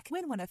is back.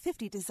 Win one of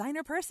 50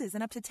 designer purses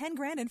and up to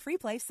 $10,000 in free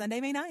play Sunday,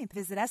 May 9th.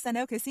 Visit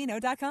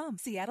snocasino.com.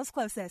 Seattle's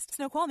closest.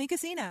 Snoqualmie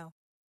Casino.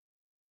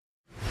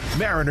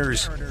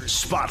 Mariners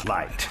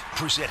Spotlight,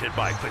 presented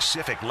by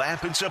Pacific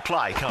Lamp and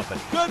Supply Company.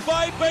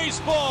 Goodbye,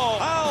 baseball.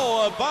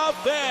 How about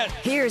that?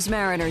 Here's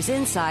Mariners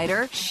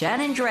insider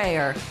Shannon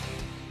Dreyer.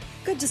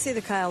 Good to see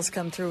the Kyles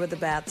come through with the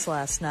bats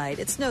last night.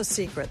 It's no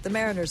secret the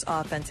Mariners'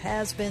 offense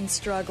has been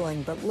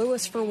struggling, but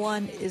Lewis, for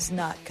one, is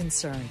not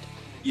concerned.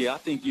 Yeah, I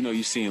think,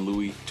 you're seeing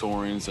Louis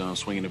Torrens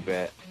swinging the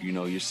bat.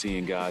 You're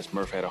seeing guys.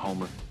 Murph had a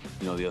homer,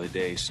 the other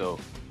day. So,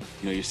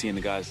 you're seeing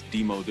the guys.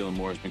 Dylan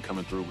Moore has been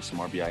coming through with some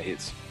RBI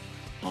hits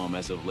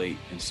as of late.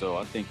 And so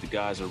I think the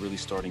guys are really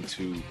starting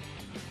to,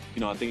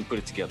 I think put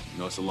it together.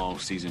 It's a long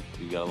season.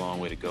 We've got a long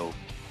way to go.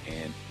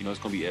 And, it's going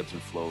to be ebbs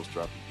and flows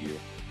throughout the year.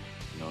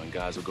 And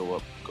guys will go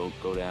up,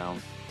 go down,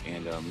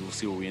 and we'll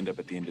see where we end up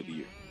at the end of the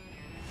year.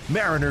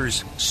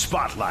 Mariners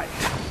Spotlight.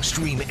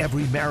 Stream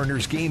every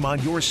Mariners game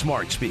on your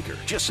smart speaker.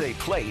 Just say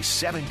play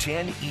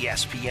 710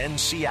 ESPN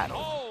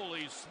Seattle.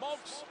 Holy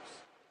smokes.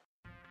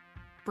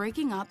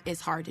 Breaking up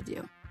is hard to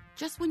do.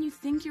 Just when you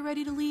think you're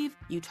ready to leave,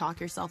 you talk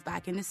yourself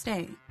back into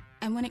staying.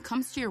 And when it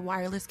comes to your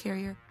wireless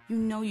carrier, you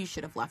know you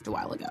should have left a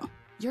while ago.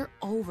 You're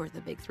over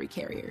the big three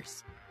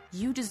carriers.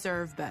 You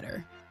deserve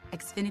better.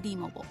 Xfinity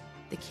Mobile,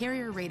 the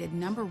carrier rated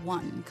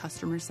 #1 in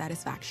customer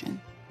satisfaction.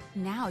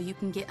 Now you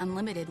can get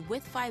unlimited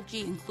with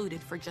 5G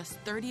included for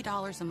just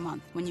 $30 a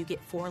month when you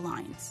get 4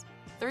 lines.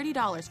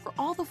 $30 for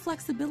all the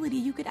flexibility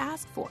you could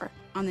ask for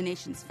on the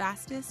nation's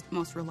fastest,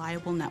 most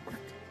reliable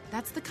network.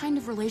 That's the kind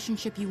of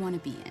relationship you want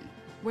to be in,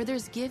 where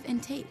there's give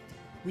and take.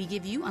 We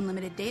give you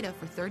unlimited data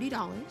for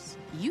 $30.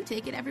 You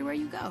take it everywhere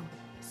you go.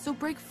 So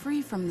break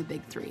free from the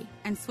big three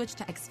and switch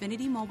to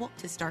Xfinity Mobile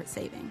to start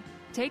saving.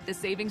 Take the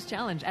Savings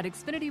Challenge at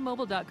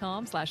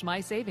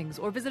XfinityMobile.com/MySavings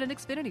or visit an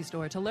Xfinity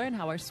store to learn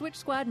how our Switch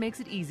Squad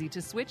makes it easy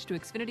to switch to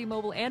Xfinity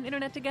Mobile and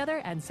Internet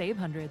together and save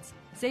hundreds.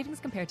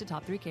 Savings compared to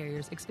top 3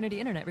 carriers. Xfinity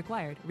Internet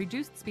required.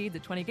 Reduced speeds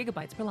at 20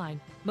 gigabytes per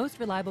line. Most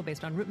reliable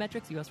based on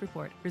RootMetrics U.S.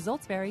 report.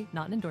 Results vary,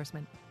 not an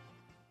endorsement.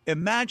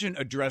 Imagine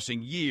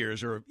addressing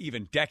years or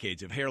even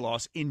decades of hair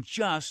loss in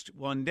just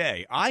one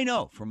day. I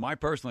know from my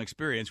personal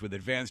experience with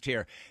advanced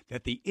hair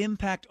that the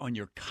impact on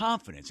your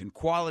confidence and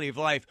quality of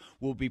life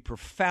will be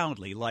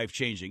profoundly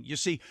life-changing. You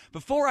see,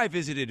 before I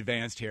visited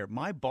Advanced Hair,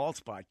 my bald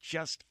spot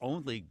just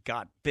only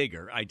got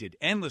bigger. I did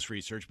endless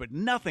research, but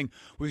nothing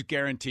was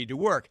guaranteed to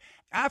work.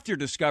 After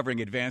discovering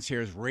Advanced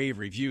Hair's rave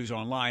reviews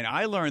online,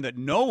 I learned that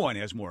no one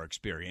has more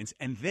experience,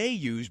 and they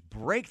use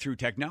breakthrough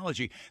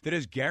technology that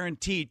is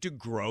guaranteed to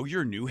grow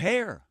your new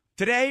hair.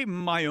 Today,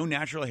 my own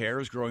natural hair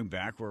is growing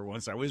back where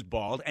once I was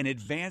bald, and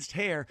Advanced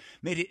Hair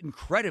made it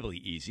incredibly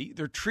easy.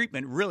 Their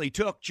treatment really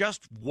took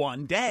just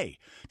one day.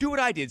 Do what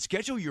I did.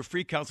 Schedule your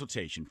free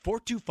consultation,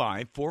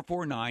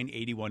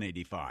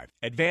 425-449-8185.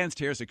 Advanced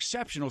Hair's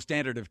exceptional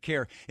standard of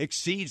care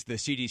exceeds the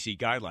CDC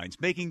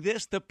guidelines, making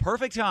this the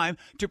perfect time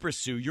to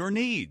pursue your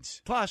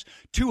needs. Plus,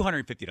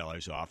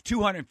 $250 off,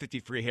 250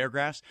 free hair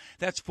grafts.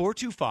 That's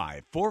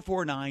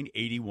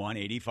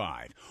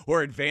 425-449-8185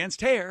 or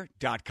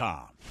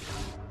advancedhair.com.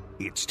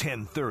 It's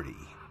 10:30,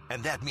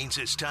 and that means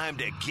it's time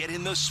to get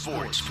in the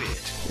sports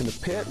pit. In the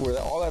pit where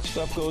all that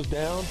stuff goes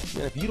down,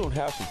 man, if you don't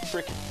have some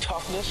freaking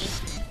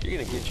toughness, you're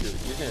gonna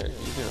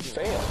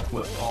fail.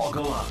 With Paul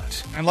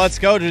Gallant. And let's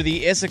go to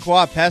the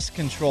Issaquah Pest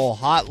Control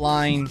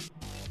Hotline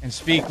and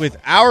speak with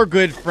our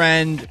good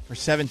friend for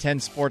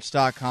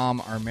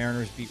 710sports.com, our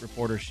Mariners beat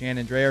reporter,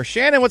 Shannon Dreher.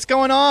 Shannon, what's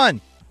going on?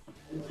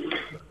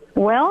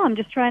 Well, I'm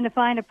just trying to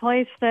find a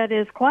place that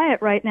is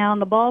quiet right now in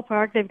the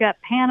ballpark. They've got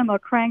Panama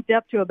cranked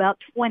up to about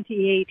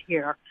 28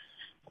 here.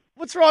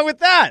 What's wrong with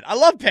that? I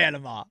love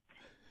Panama.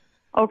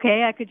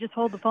 Okay, I could just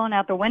hold the phone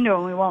out the window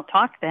and we won't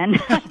talk then.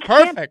 Perfect.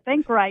 I can't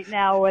think right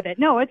now with it.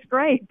 No, it's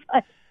great.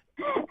 But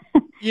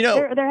you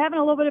know, they're having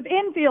a little bit of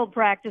infield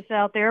practice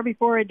out there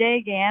before a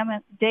day game,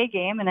 and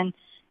then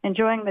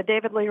enjoying the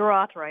David Lee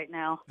Roth right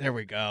now. There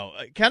we go.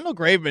 Kendall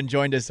Graveman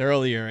joined us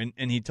earlier,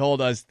 and he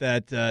told us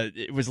that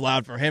it was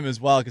loud for him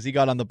as well because he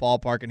got on the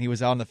ballpark and he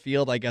was on the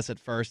field, I guess, at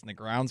first, and the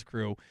grounds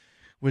crew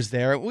was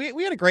there.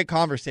 We had a great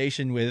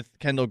conversation with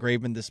Kendall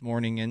Graveman this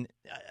morning, and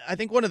I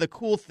think one of the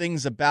cool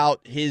things about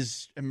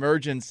his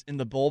emergence in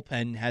the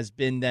bullpen has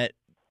been that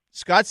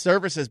Scott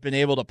Servais has been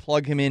able to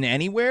plug him in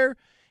anywhere,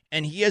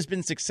 and he has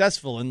been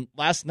successful. And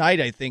last night,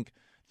 I think,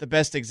 the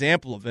best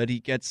example of it, he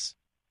gets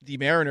the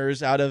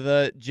Mariners out of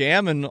a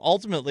jam, and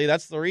ultimately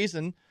that's the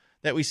reason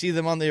that we see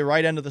them on the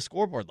right end of the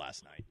scoreboard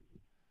last night.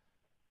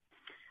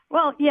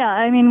 Well, yeah,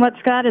 I mean, what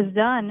Scott has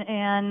done,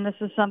 and this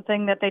is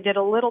something that they did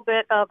a little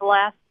bit of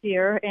last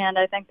year, and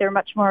I think they're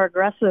much more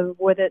aggressive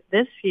with it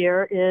this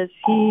year, is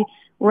he,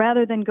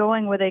 rather than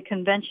going with a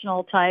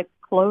conventional type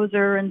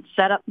closer and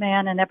setup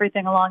man and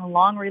everything along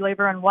long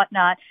reliever and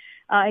whatnot,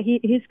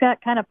 he's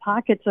got kind of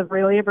pockets of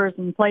relievers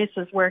in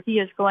places where he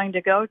is going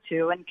to go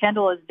to, and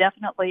Kendall is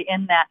definitely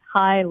in that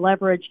high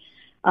leverage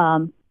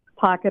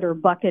pocket or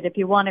bucket, if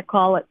you want to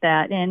call it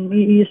that. And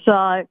you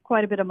saw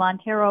quite a bit of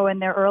Montero in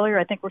there earlier.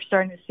 I think we're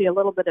starting to see a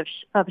little bit of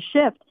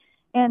shift.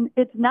 And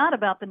it's not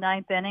about the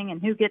ninth inning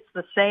and who gets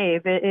the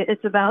save.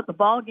 It's about the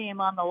ball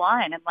game on the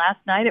line. And last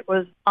night it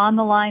was on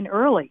the line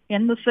early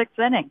in the sixth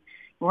inning.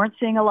 You weren't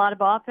seeing a lot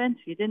of offense.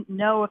 You didn't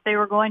know if they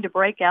were going to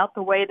break out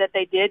the way that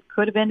they did.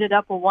 Could have ended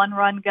up a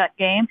one-run gut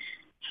game.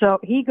 So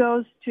he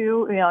goes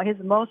to, his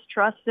most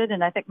trusted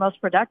and I think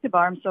most productive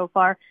arm so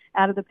far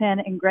out of the pen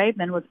in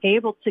Graveman, was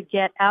able to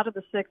get out of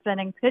the sixth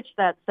inning, pitch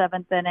that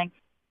seventh inning,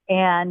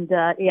 and,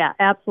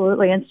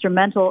 absolutely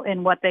instrumental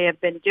in what they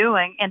have been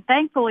doing. And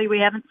thankfully, we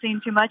haven't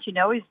seen too much.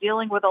 He's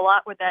dealing with a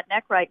lot with that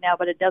neck right now,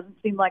 but it doesn't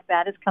seem like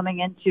that is coming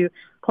into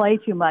play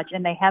too much,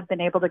 and they have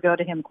been able to go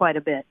to him quite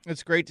a bit.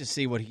 It's great to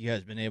see what he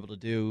has been able to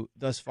do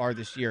thus far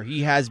this year.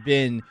 He has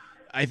been,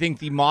 I think,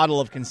 the model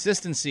of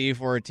consistency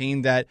for a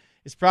team that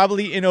is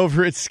probably in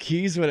over its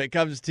skis when it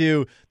comes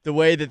to the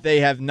way that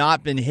they have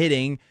not been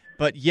hitting,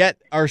 but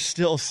yet are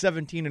still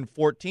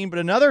 17-14. But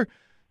another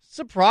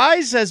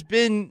surprise has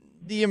been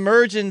the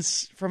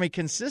emergence from a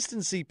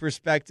consistency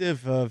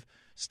perspective of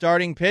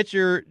starting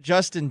pitcher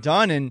Justin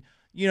Dunn. And,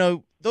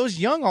 those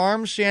young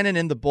arms, Shannon,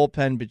 in the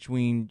bullpen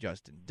between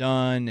Justin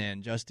Dunn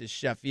and Justice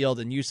Sheffield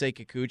and Yusei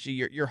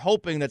Kikuchi, you're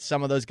hoping that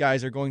some of those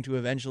guys are going to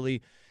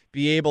eventually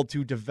be able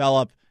to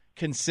develop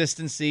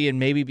consistency and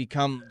maybe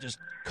become just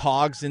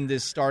cogs in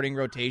this starting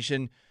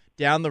rotation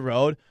down the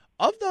road.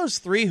 Of those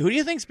three, who do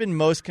you think's been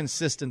most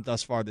consistent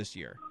thus far this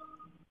year?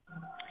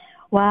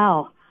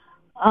 Wow.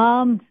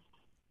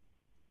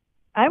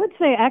 I would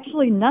say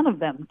actually none of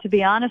them, to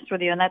be honest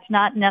with you, and that's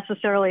not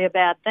necessarily a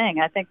bad thing.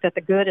 I think that the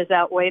good has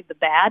outweighed the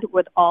bad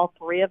with all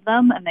three of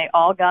them, and they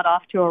all got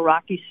off to a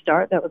rocky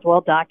start. That was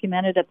well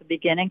documented at the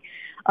beginning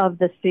of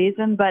the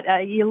season.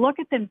 But you look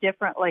at them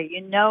differently.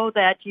 You know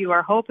that you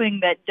are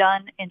hoping that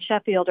Dunn and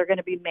Sheffield are going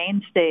to be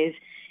mainstays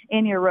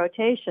in your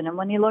rotation. And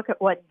when you look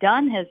at what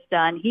Dunn has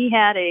done, he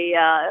had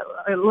a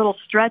little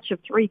stretch of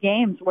 3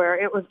 games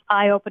where it was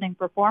eye-opening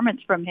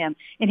performance from him.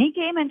 And he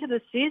came into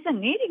the season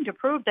needing to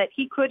prove that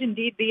he could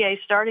indeed be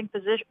a starting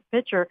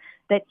pitcher,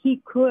 that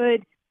he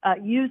could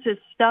use his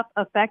stuff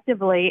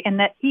effectively, and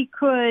that he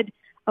could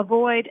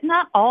avoid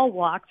not all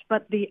walks,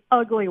 but the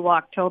ugly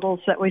walk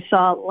totals that we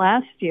saw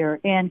last year.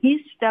 And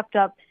he's stepped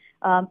up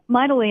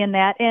mightily in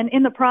that, and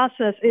in the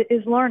process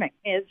is learning.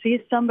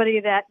 He's somebody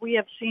that we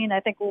have seen, I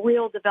think,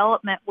 real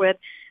development with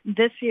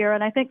this year,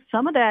 and I think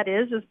some of that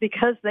is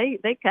because they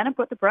kind of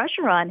put the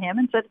pressure on him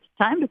and said it's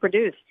time to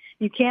produce.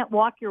 You can't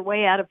walk your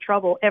way out of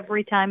trouble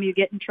every time you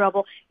get in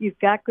trouble. You've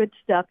got good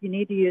stuff. You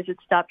need to use it.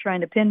 Stop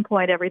trying to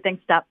pinpoint everything.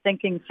 Stop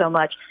thinking so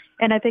much.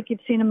 And I think you've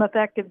seen him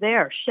effective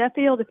there.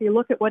 Sheffield, if you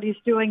look at what he's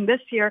doing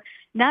this year,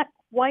 not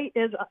quite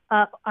as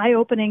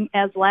eye-opening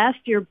as last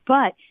year,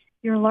 but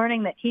you're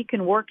learning that he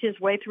can work his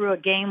way through a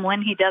game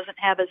when he doesn't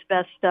have his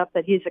best stuff,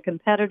 that he's a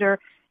competitor.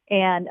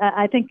 And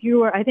I think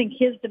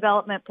his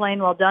development playing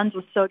while Dunn's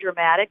was so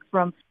dramatic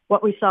from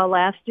what we saw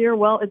last year.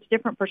 Well, it's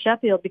different for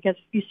Sheffield because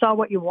you saw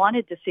what you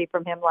wanted to see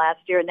from him last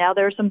year. Now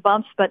there are some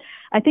bumps, but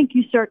I think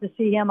you start to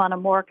see him on a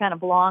more kind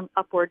of long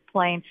upward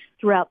plane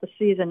throughout the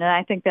season, and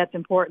I think that's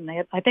important.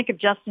 I think of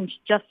Justice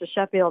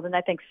Sheffield, and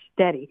I think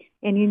steady,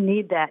 and you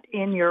need that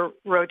in your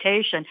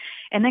rotation.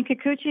 And then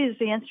Kikuchi is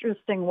the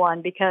interesting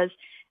one because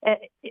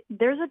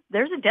there's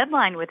a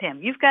deadline with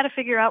him. You've got to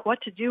figure out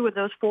what to do with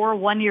those 4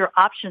 one-year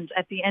options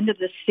at the end of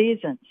the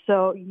season.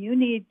 So you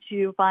need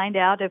to find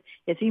out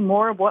is he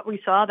more of what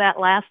we saw that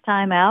last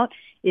time out?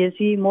 Is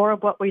he more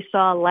of what we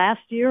saw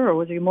last year, or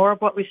was he more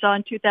of what we saw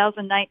in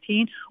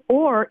 2019?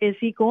 Or is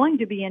he going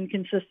to be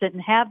inconsistent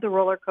and have the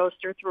roller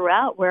coaster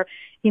throughout where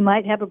he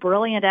might have a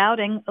brilliant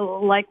outing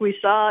like we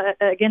saw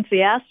against the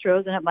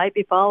Astros, and it might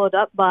be followed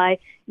up by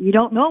you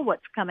don't know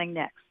what's coming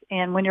next.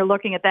 And when you're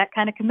looking at that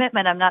kind of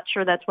commitment, I'm not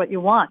sure that's what you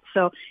want.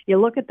 So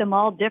you look at them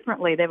all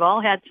differently. They've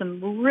all had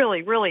some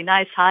really, really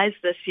nice highs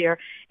this year,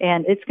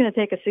 and it's going to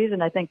take a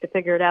season, I think, to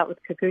figure it out with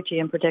Kikuchi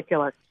in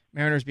particular.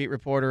 Mariners beat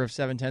reporter of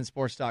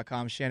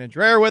 710sports.com, Shannon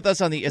Dreher, with us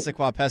on the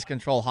Issaquah Pest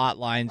Control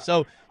Hotline.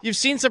 So you've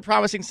seen some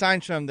promising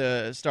signs from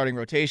the starting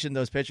rotation,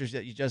 those pitchers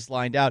that you just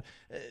lined out.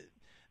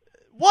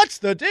 What's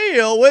the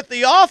deal with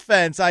the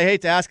offense? I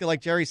hate to ask it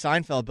like Jerry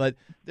Seinfeld, but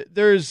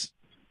there's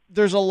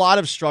a lot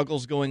of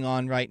struggles going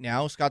on right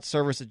now. Scott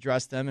Servais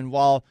addressed them, and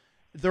while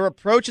their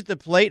approach at the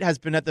plate has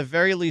been at the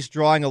very least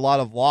drawing a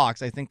lot of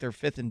walks, I think they're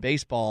 5th in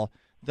baseball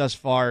thus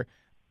far,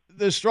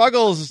 the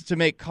struggles to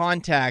make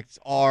contact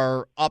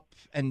are up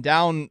and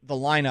down the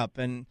lineup,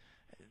 and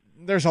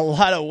there's a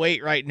lot of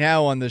weight right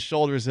now on the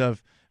shoulders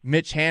of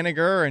Mitch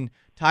Haniger and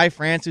Ty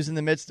France, who's in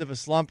the midst of a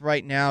slump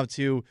right now,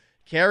 to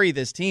carry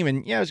this team.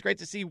 And, yeah, it was great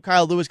to see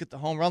Kyle Lewis get the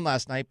home run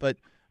last night, but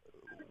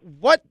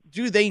what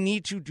do they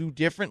need to do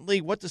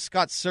differently? What does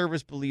Scott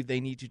Servais believe they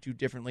need to do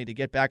differently to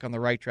get back on the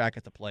right track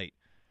at the plate?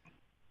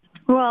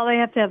 Well, they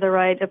have to have the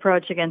right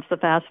approach against the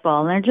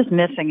fastball, and they're just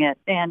missing it.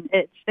 And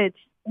it's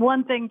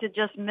one thing to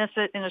just miss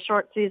it in a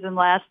short season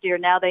last year.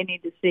 Now they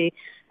need to see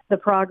the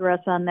progress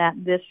on that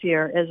this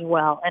year as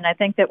well. And I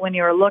think that when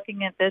you're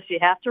looking at this, you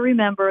have to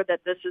remember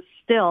that this is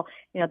still,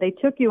 they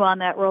took you on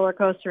that roller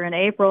coaster in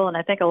April, and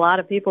I think a lot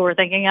of people were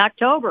thinking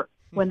October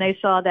when they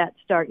saw that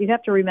start. You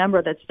have to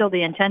remember that still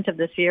the intent of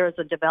this year is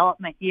a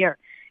development year.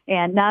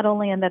 And not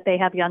only in that they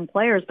have young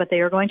players, but they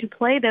are going to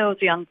play those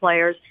young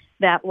players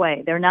that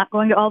way. They're not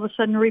going to all of a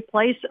sudden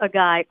replace a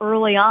guy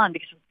early on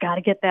because we've got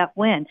to get that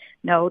win.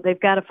 No, they've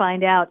got to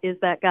find out, is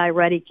that guy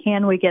ready?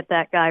 Can we get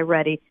that guy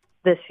ready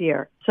this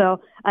year? So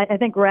I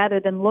think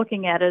rather than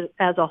looking at it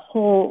as a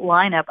whole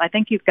lineup, I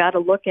think you've got to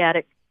look at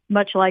it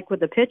much like with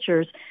the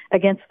pitchers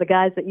against the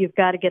guys that you've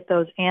got to get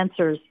those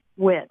answers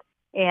with.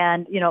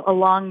 And,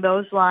 along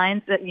those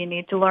lines, that you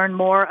need to learn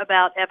more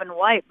about Evan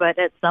White. But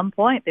at some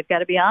point, they've got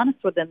to be honest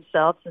with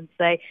themselves and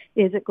say,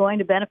 is it going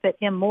to benefit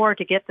him more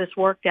to get this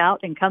worked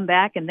out and come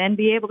back and then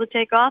be able to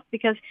take off?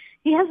 Because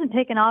he hasn't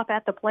taken off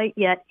at the plate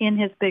yet in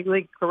his big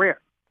league career.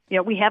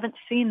 We haven't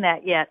seen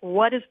that yet.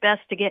 What is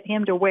best to get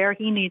him to where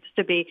he needs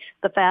to be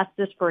the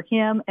fastest for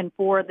him and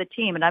for the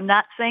team? And I'm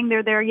not saying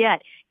they're there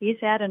yet. He's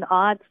had an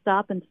odd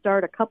stop and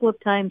start a couple of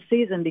times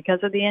season because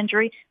of the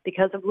injury,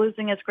 because of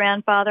losing his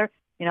grandfather.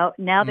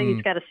 Now that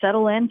he's got to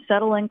settle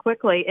in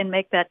quickly and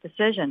make that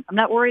decision. I'm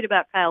not worried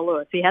about Kyle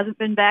Lewis. He hasn't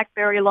been back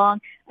very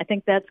long. I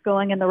think that's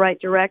going in the right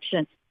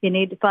direction. You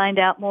need to find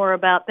out more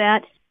about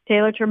that.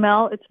 Taylor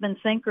Trammell, it's been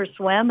sink or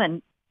swim,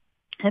 and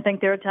I think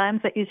there are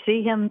times that you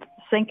see him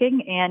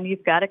sinking, and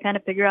you've got to kind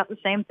of figure out the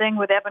same thing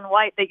with Evan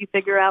White that you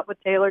figure out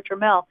with Taylor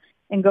Trammell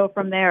and go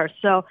from there.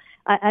 So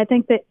I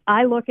think that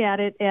I look at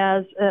it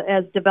as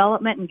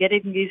development and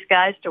getting these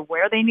guys to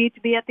where they need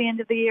to be at the end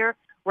of the year,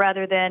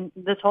 rather than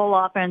this whole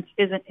offense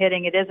isn't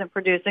hitting, it isn't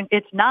producing.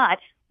 It's not,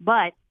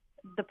 but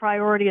the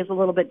priority is a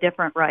little bit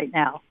different right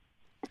now.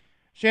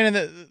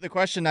 Shannon, the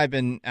question I've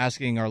been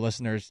asking our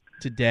listeners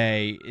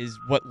today is,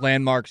 what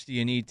landmarks do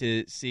you need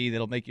to see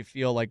that'll make you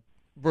feel like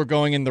we're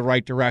going in the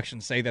right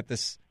direction? Say that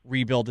this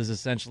rebuild is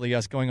essentially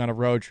us going on a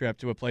road trip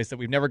to a place that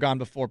we've never gone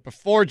before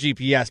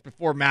GPS,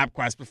 before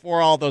MapQuest,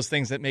 before all those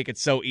things that make it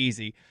so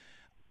easy.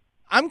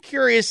 I'm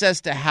curious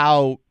as to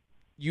how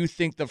you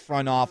think the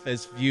front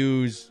office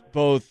views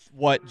both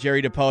what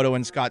Jerry Dipoto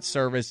and Scott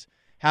Service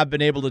have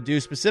been able to do,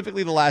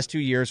 specifically the last 2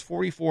 years,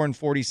 44 and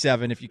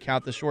 47, if you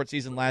count the short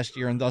season last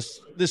year and thus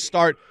this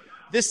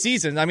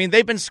season. I mean,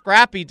 they've been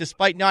scrappy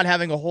despite not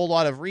having a whole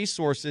lot of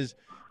resources.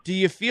 Do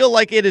you feel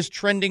like it is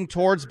trending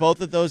towards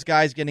both of those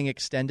guys getting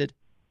extended?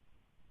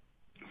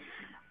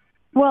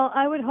 Well,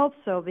 I would hope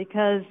so,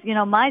 because,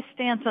 my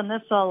stance on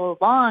this all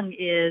along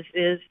is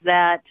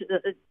that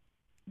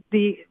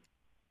the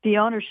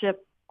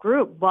ownership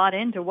group bought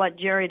into what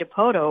Jerry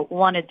Dipoto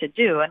wanted to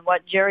do, and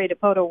what Jerry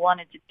Dipoto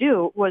wanted to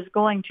do was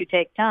going to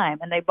take time,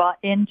 and they bought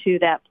into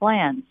that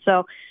plan.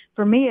 So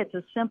for me, it's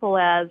as simple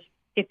as,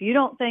 if you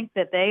don't think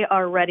that they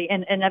are ready,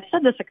 and I've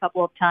said this a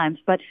couple of times,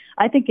 but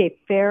I think a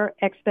fair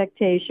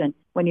expectation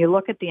when you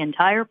look at the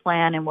entire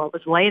plan and what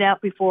was laid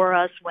out before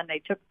us when they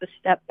took the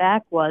step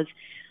back was,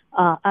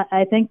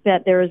 I think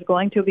that there is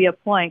going to be a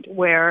point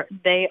where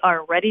they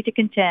are ready to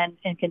contend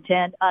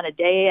on a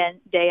day in,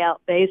 day out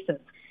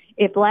basis.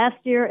 If last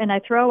year, and I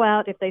throw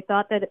out, if they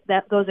thought that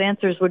those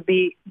answers would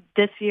be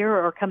this year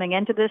or coming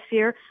into this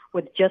year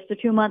with just a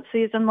 2-month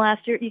season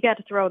last year, you got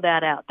to throw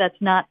that out. That's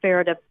not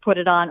fair to put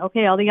it on,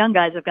 okay, all the young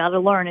guys have got to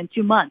learn in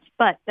 2 months.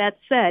 But that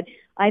said,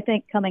 I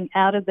think coming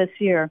out of this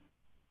year,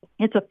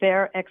 it's a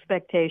fair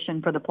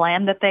expectation for the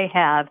plan that they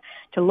have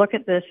to look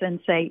at this and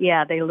say,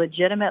 yeah, they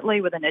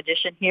legitimately, with an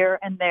addition here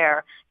and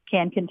there,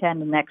 can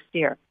contend the next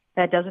year.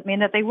 That doesn't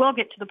mean that they will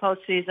get to the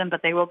postseason,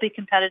 but they will be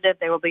competitive.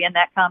 They will be in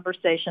that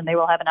conversation. They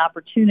will have an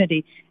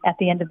opportunity at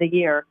the end of the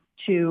year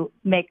to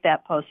make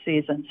that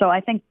postseason. So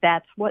I think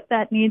that's what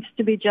that needs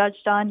to be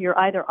judged on. You're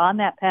either on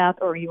that path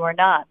or you are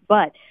not.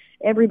 But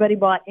everybody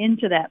bought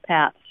into that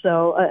path.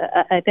 So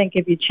I think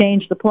if you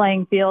change the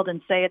playing field and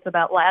say it's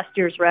about last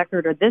year's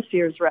record or this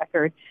year's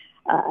record,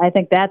 I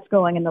think that's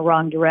going in the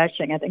wrong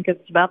direction. I think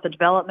it's about the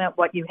development,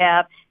 what you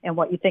have, and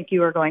what you think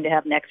you are going to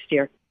have next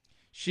year.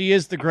 She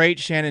is the great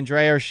Shannon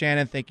Dreher.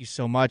 Shannon, thank you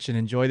so much, and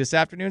enjoy this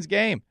afternoon's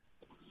game.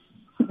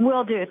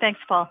 Will do.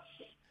 Thanks, Paul.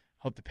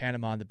 Hope the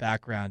Panama in the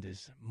background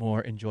is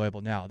more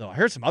enjoyable now, though I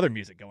heard some other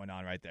music going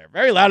on right there.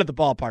 Very loud at the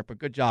ballpark, but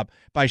good job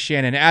by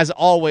Shannon. As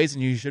always,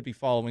 and you should be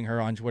following her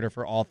on Twitter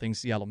for all things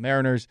Seattle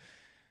Mariners,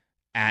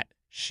 at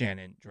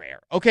Shannon Dreher.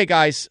 Okay,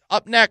 guys,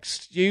 up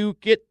next, you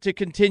get to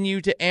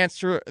continue to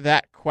answer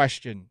that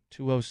question.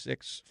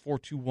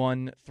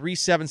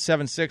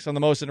 206-421-3776 on the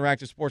most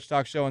interactive sports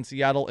talk show in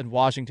Seattle and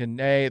Washington,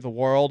 nay, the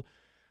world.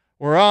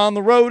 We're on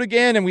the road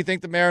again, and we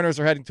think the Mariners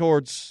are heading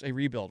towards a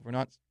rebuild. We're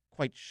not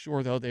quite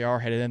sure, though, they are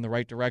headed in the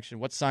right direction.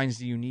 What signs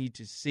do you need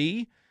to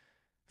see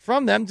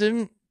from them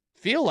to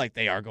feel like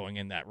they are going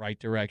in that right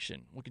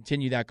direction? We'll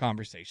continue that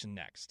conversation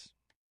next.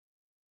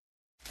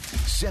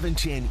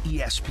 710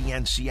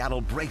 ESPN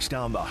Seattle breaks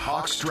down the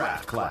Hawks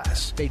draft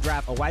class. They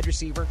draft a wide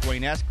receiver.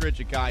 Dwayne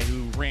Eskridge, a guy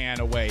who ran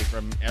away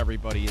from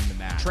everybody in the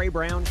match. Trey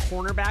Brown,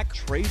 cornerback.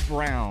 Trey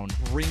Brown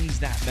brings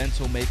that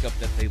mental makeup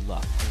that they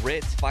love.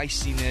 Grit,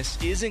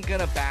 feistiness, isn't going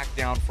to back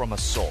down from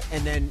assault.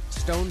 And then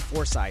Stone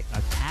Forsythe,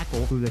 a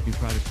tackle who they can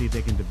try to see if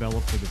they can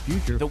develop for the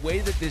future. The way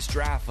that this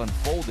draft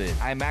unfolded,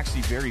 I'm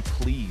actually very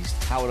pleased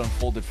how it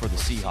unfolded for the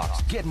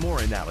Seahawks. Get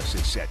more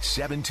analysis at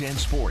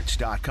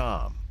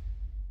 710sports.com.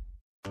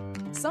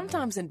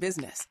 Sometimes in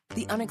business,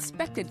 the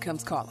unexpected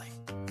comes calling.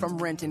 From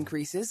rent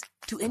increases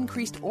to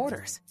increased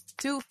orders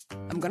to,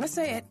 I'm going to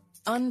say it,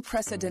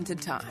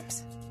 unprecedented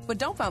times. But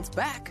don't bounce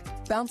back.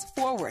 Bounce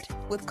forward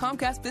with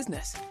Comcast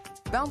Business.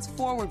 Bounce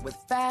forward with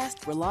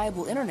fast,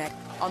 reliable internet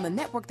on the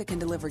network that can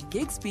deliver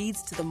gig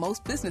speeds to the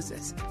most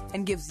businesses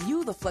and gives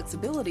you the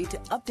flexibility to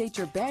update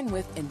your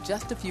bandwidth in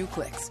just a few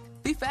clicks.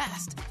 Be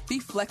fast. Be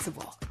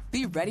flexible.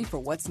 Be ready for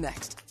what's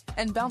next.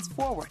 And bounce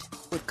forward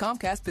with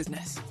Comcast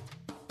Business.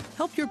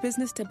 Help your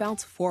business to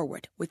bounce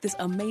forward with this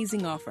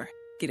amazing offer.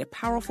 Get a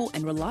powerful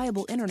and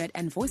reliable internet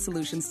and voice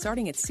solution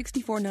starting at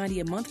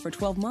 $64.90 a month for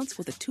 12 months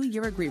with a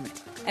 2-year agreement.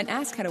 And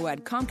ask how to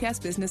add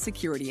Comcast Business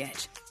Security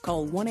Edge.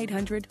 Call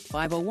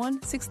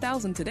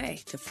 1-800-501-6000 today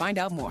to find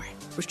out more.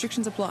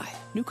 Restrictions apply.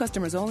 New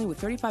customers only with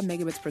 35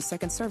 megabits per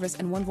second service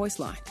and 1 voice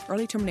line.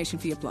 Early termination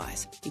fee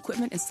applies.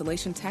 Equipment,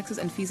 installation, taxes,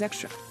 and fees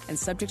extra. And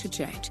subject to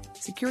change.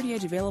 Security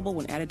Edge available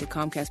when added to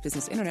Comcast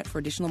Business Internet for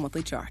additional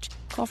monthly charge.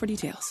 Call for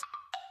details.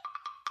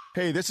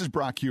 Hey, this is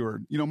Brock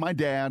Heward. You know, my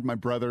dad, my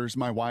brothers,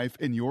 my wife,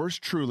 and yours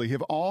truly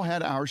have all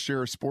had our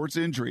share of sports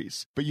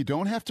injuries. But you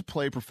don't have to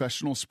play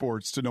professional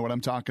sports to know what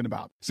I'm talking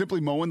about.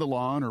 Simply mowing the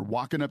lawn or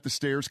walking up the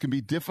stairs can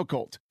be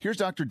difficult. Here's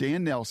Dr.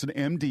 Dan Nelson,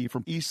 MD,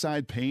 from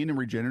Eastside Pain and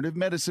Regenerative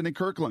Medicine in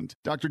Kirkland.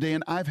 Dr.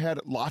 Dan, I've had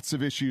lots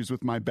of issues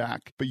with my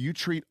back, but you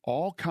treat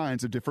all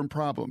kinds of different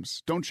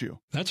problems, don't you?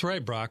 That's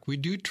right, Brock. We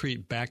do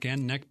treat back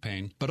and neck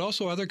pain, but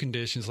also other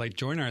conditions like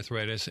joint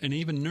arthritis and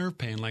even nerve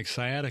pain like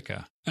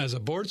sciatica. As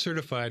a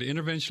board-certified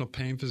interventional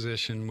pain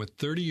physician with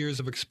 30 years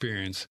of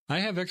experience, I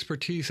have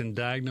expertise in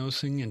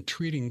diagnosing and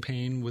treating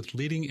pain with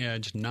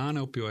leading-edge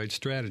non-opioid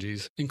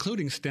strategies,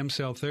 including stem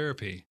cell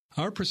therapy.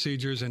 Our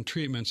procedures and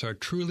treatments are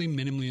truly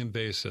minimally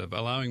invasive,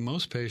 allowing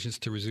most patients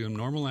to resume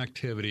normal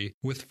activity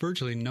with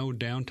virtually no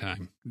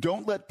downtime.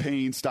 Don't let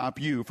pain stop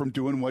you from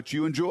doing what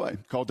you enjoy.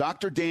 Call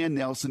Dr. Dan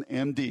Nelson,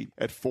 MD,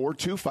 at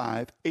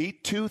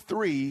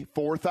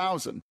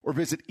 425-823-4000 or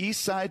visit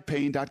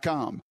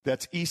eastsidepain.com.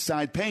 That's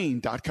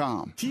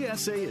eastsidepain.com.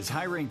 TSA is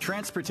hiring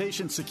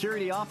transportation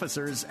security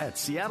officers at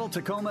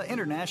Seattle-Tacoma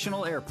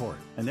International Airport,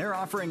 and they're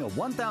offering a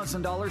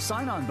 $1,000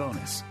 sign-on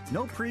bonus.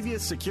 No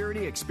previous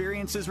security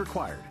experience is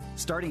required.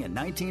 Starting at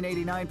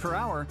 $19.89 per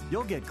hour,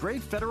 you'll get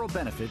great federal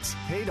benefits,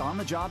 paid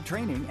on-the-job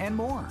training, and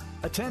more.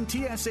 Attend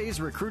TSA's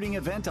recruiting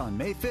event on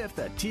May 5th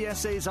at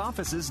TSA's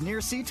offices near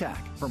SeaTac.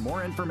 For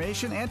more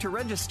information and to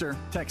register,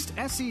 text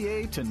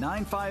SEA to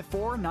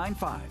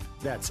 95495.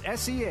 That's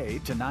SEA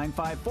to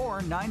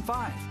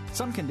 95495.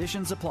 Some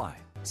conditions apply.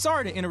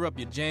 Sorry to interrupt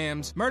your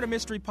jams, murder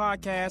mystery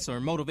podcasts, or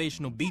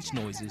motivational beach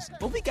noises,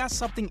 but we got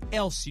something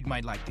else you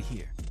might like to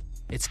hear.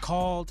 It's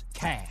called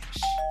cash.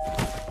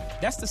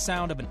 That's the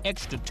sound of an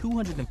extra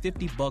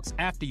 $250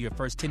 after your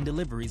first 10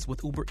 deliveries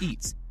with Uber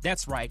Eats.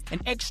 That's right,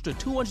 an extra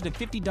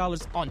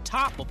 $250 on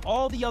top of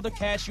all the other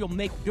cash you'll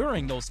make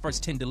during those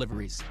first 10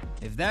 deliveries.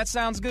 If that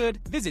sounds good,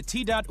 visit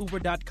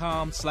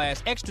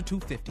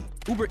t.uber.com/extra250.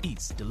 Uber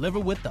Eats, deliver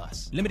with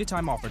us. Limited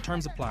time offer,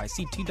 terms apply.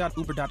 See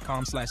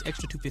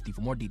t.uber.com/extra250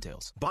 for more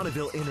details.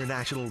 Bonneville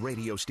International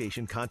Radio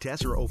Station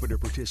contests are open to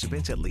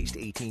participants at least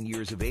 18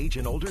 years of age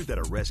and older that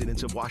are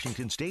residents of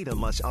Washington State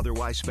unless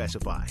otherwise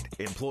specified.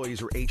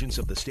 Employees or agents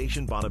of the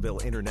station, Bonneville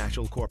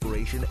International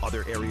Corporation,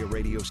 other area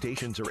radio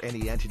stations, or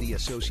any entity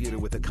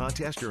associated with the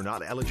contest are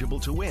not eligible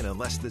to win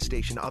unless the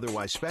station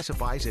otherwise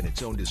specifies in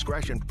its own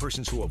discretion.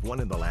 Persons who have won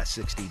in the last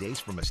 60 days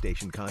from a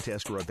station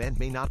contest or event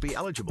may not be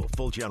eligible.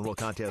 Full general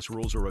contest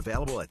rules are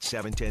available at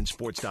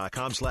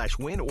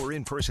 710sports.com/win or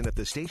in person at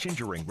the station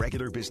during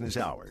regular business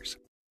hours.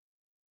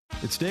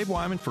 It's Dave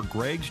Wyman for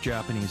Greg's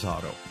Japanese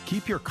Auto.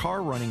 Keep your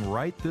car running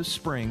right this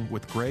spring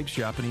with Greg's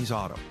Japanese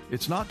Auto.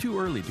 It's not too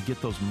early to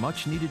get those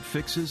much-needed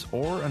fixes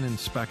or an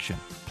inspection.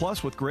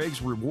 Plus, with Greg's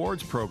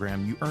Rewards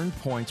program, you earn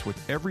points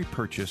with every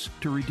purchase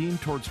to redeem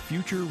towards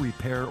future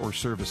repair or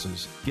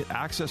services, get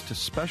access to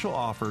special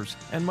offers,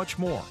 and much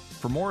more.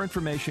 For more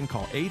information,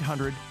 call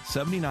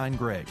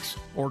 800-79-GREGS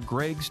or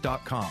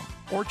gregs.com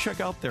or check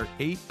out their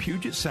 8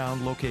 Puget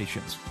Sound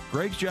locations.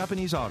 Greg's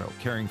Japanese Auto,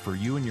 caring for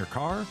you and your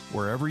car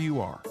wherever you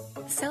are.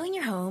 Selling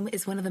your home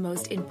is one of the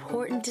most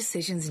important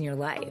decisions in your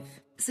life.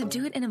 So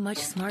do it in a much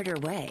smarter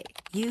way.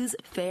 Use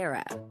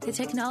FARA, the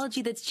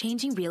technology that's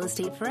changing real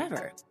estate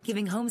forever,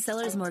 giving home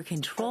sellers more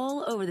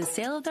control over the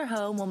sale of their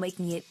home while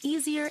making it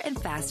easier and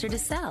faster to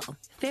sell.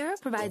 FARA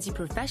provides you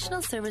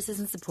professional services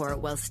and support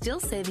while still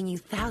saving you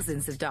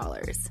thousands of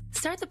dollars.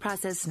 Start the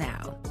process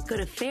now. Go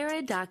to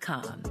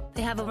FARA.com.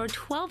 They have over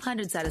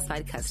 1,200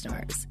 satisfied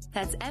customers.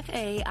 That's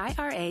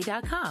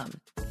FAIRA.com.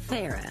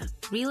 FARA.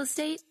 Real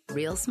estate,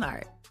 real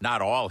smart.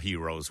 Not all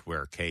heroes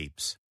wear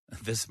capes.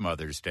 This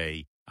Mother's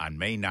Day, on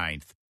May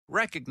 9th,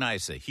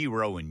 recognize a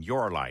hero in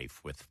your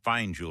life with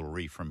fine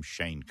jewelry from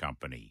Shane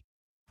Company.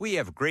 We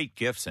have great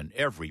gifts in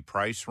every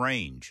price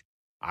range.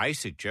 I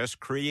suggest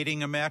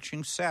creating a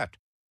matching set.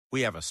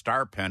 We have a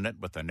star pendant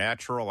with a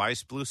natural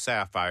ice blue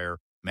sapphire,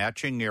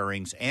 matching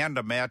earrings, and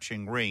a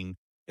matching ring.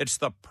 It's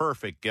the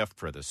perfect gift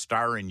for the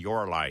star in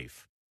your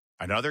life.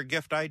 Another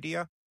gift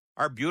idea?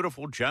 Our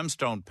beautiful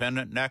gemstone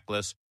pendant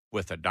necklace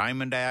with a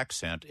diamond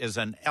accent is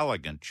an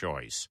elegant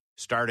choice,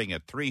 starting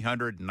at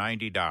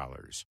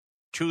 $390.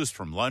 Choose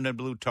from London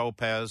Blue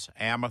Topaz,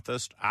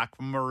 Amethyst,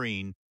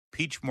 Aquamarine,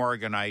 Peach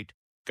Morganite,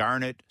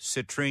 Garnet,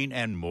 Citrine,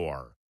 and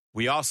more.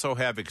 We also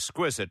have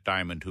exquisite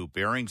diamond hoop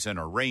earrings in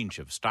a range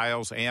of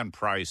styles and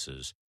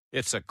prices.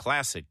 It's a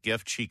classic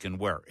gift she can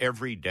wear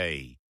every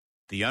day.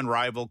 The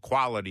unrivaled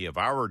quality of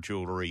our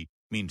jewelry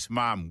means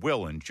Mom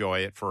will enjoy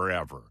it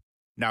forever.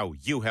 Now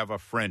you have a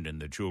friend in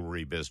the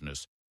jewelry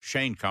business.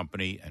 Shane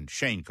Company and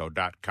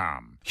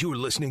ShaneCo.com. You're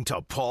listening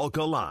to Paul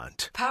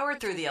Gallant.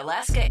 Powered through the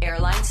Alaska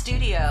Airlines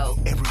Studio.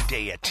 Every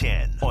day at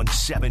 10 on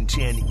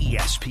 710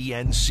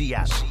 ESPN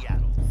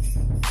Seattle.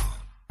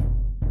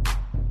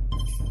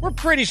 We're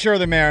pretty sure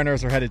the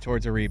Mariners are headed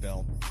towards a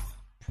rebuild.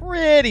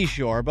 Pretty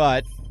sure,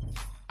 but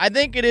I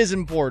think it is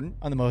important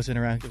on the most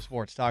interactive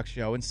sports talk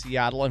show in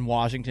Seattle and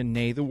Washington,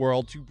 nay, the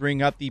world, to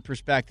bring up the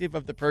perspective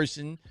of the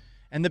person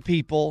and the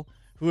people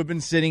who have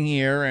been sitting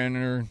here and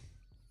are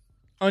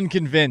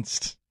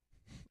unconvinced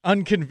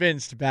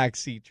unconvinced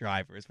backseat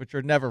drivers, which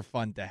are never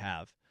fun to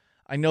have.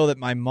 I know that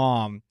my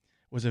mom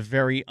was a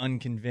very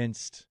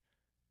unconvinced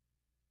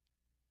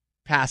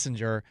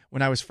passenger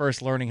when I was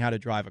first learning how to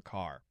drive a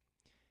car.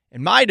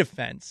 In my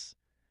defense,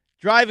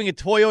 driving a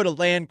Toyota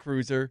Land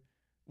Cruiser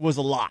was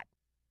a lot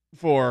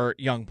for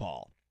young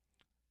Paul.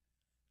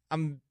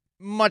 I'm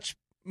much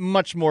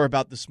more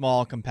about the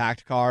small,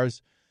 compact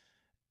cars.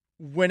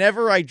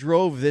 Whenever I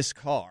drove this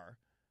car,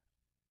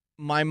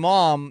 my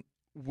mom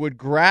would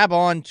grab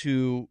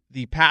onto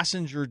the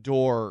passenger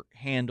door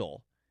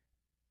handle,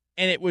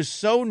 and it was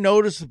so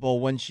noticeable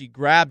when she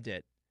grabbed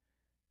it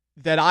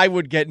that I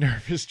would get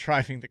nervous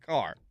driving the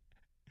car.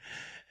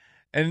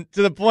 And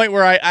to the point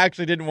where I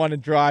actually didn't want to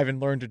drive and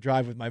learn to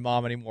drive with my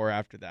mom anymore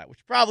after that,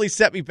 which probably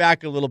set me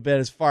back a little bit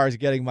as far as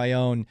getting my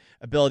own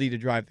ability to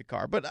drive the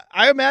car. But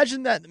I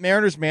imagine that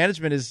Mariners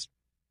management is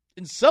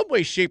in some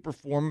way, shape, or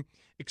form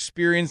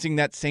experiencing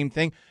that same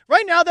thing.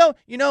 Right now, though,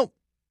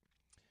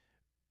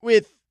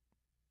 with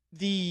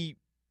the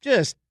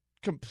just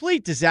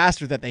complete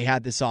disaster that they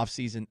had this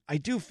offseason, I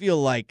do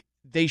feel like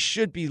they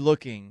should be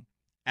looking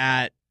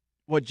at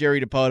what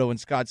Jerry DiPoto and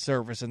Scott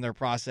Servais and their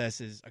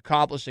process is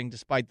accomplishing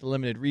despite the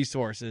limited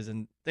resources,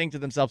 and think to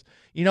themselves,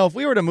 if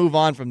we were to move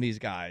on from these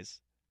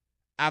guys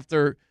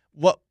after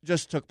what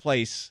just took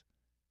place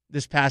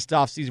this past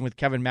offseason with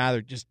Kevin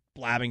Mather just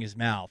blabbing his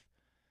mouth,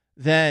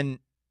 then,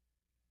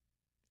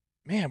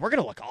 man, we're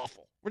going to look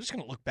awful. We're just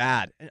going to look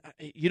bad.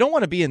 You don't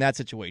want to be in that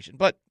situation.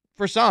 But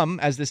for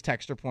some, as this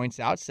texter points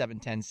out,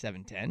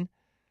 710-710,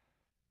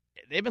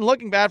 they've been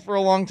looking bad for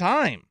a long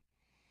time.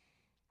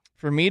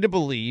 For me to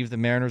believe the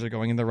Mariners are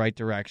going in the right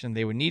direction,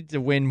 they would need to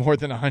win more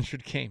than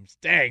 100 games.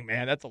 Dang,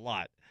 man, that's a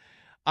lot.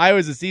 I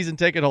was a season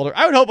ticket holder.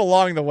 I would hope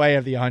along the way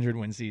of the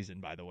 100-win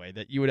season, by the way,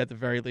 that you would at the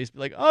very least be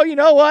like, oh, you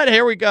know what?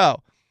 Here we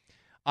go.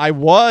 I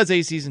was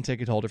a season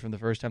ticket holder from the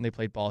first time they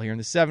played ball here in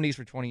the 70s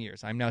for 20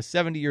 years. I'm now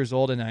 70 years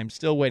old, and I'm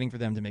still waiting for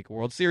them to make a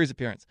World Series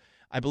appearance.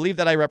 I believe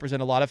that I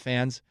represent a lot of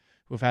fans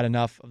who have had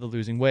enough of the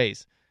losing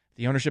ways.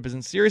 The ownership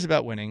isn't serious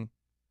about winning.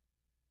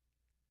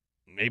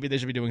 Maybe they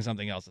should be doing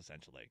something else,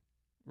 essentially.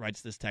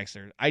 Writes this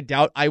texter. I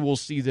doubt I will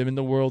see them in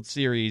the World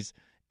Series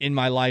in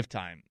my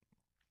lifetime.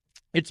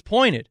 It's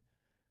pointed.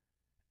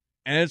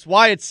 And it's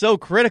why it's so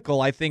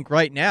critical, I think,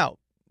 right now.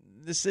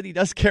 The city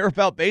does care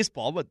about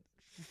baseball, but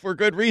for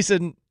good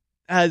reason,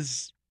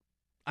 as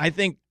I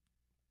think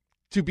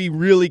to be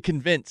really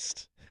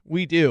convinced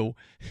we do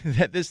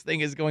that this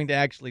thing is going to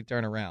actually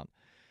turn around.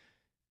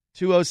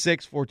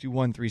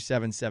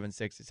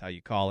 206-421-3776 is how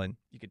you call in.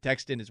 You can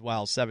text in as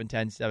well,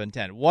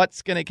 710-710.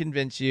 What's going to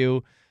convince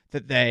you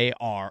that they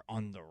are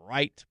on the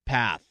right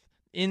path,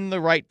 in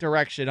the right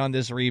direction on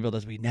this rebuild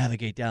as we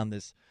navigate down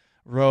this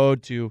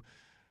road to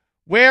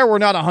where we're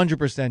not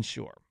 100%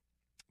 sure?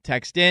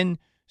 Text in,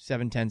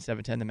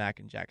 710-710, the Mac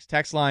and Jacks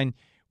text line.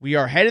 We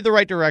are headed the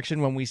right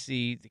direction when we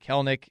see the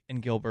Kelnick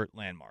and Gilbert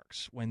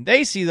landmarks. When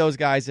they see those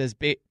guys as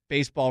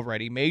baseball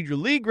ready, major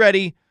league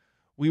ready,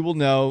 we will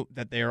know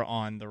that they are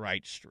on the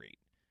right street.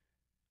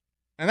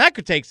 And that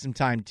could take some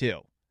time,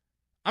 too.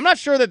 I'm not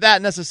sure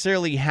that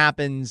necessarily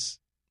happens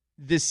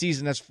this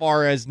season as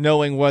far as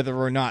knowing whether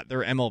or not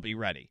they're MLB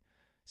ready.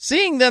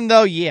 Seeing them,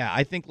 though, yeah,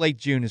 I think late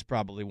June is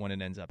probably when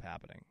it ends up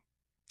happening.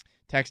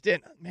 Text in.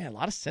 Man, a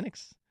lot of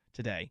cynics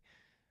today.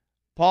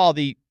 Paul,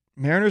 the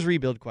Mariners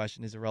rebuild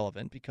question is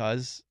irrelevant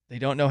because they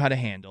don't know how to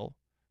handle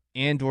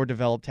and or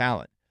develop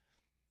talent.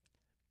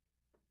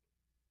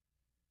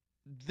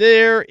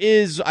 There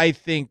is, I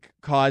think,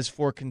 cause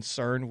for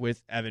concern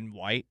with Evan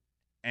White,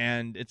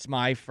 and it's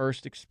my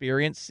first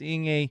experience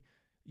seeing a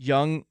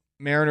young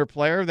Mariner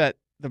player that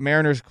the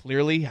Mariners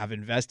clearly have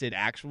invested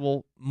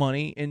actual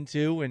money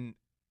into and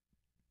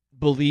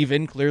believe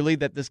in clearly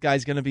that this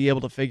guy's going to be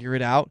able to figure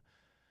it out.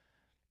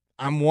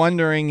 I'm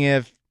wondering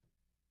if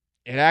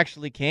it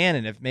actually can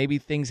and if maybe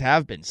things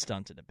have been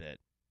stunted a bit.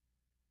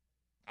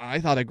 I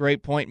thought a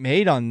great point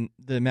made on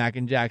the Mac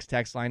and Jacks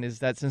text line is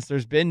that since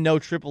there's been no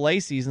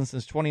AAA season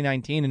since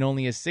 2019 and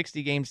only a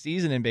 60-game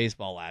season in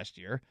baseball last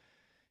year,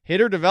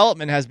 hitter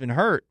development has been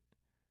hurt.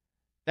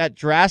 That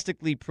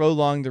drastically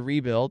prolonged the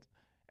rebuild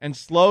and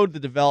slowed the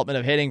development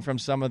of hitting from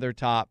some of their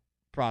top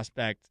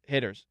prospect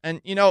hitters. And,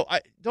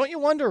 don't you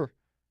wonder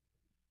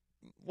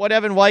what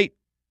Evan White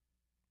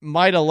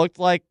might have looked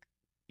like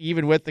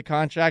even with the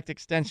contract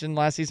extension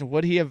last season?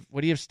 Would he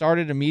have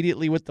started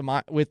immediately with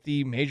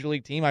the major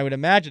league team? I would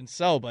imagine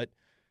so, but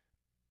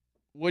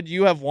would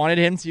you have wanted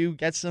him to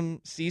get some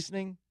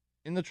seasoning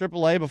in the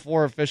AAA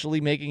before officially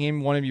making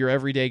him one of your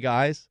everyday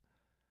guys?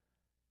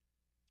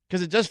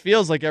 Because it just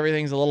feels like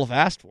everything's a little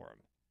fast for him.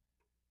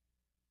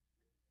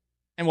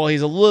 And while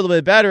he's a little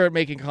bit better at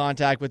making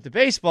contact with the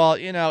baseball,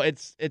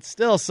 it's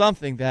still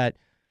something that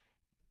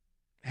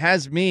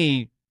has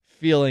me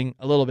feeling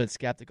a little bit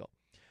skeptical.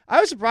 I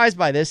was surprised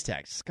by this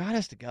text. Scott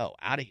has to go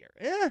out of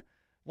here.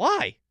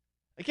 Why?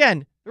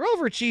 Again, they're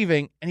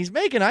overachieving, and he's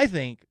making, I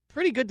think,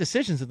 pretty good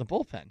decisions in the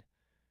bullpen.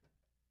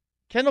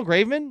 Kendall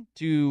Graveman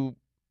to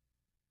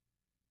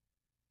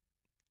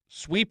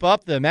sweep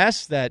up the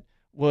mess that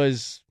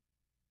was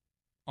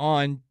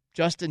on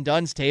Justin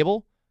Dunn's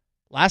table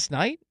last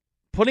night,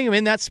 putting him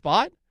in that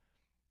spot,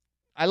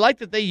 I like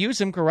that they use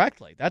him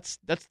correctly. That's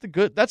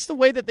the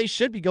way that they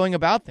should be going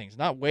about things,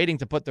 not waiting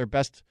to put their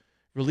best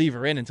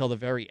reliever in until the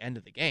very end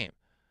of the game.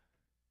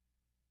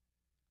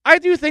 I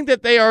do think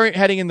that they are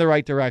heading in the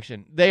right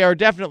direction. They are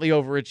definitely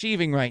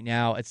overachieving right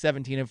now at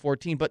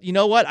 17-14, but you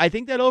know what? I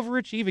think that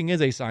overachieving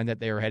is a sign that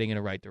they are heading in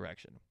the right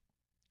direction.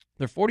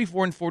 They're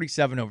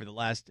 44-47 over the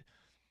last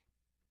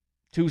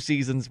 2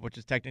 seasons, which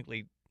is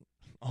technically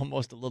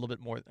almost a little bit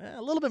more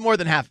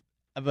than half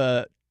of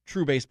a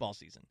true baseball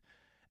season.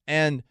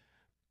 And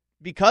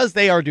because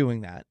they are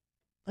doing that,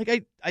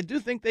 like I do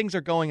think things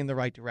are going in the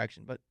right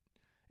direction, but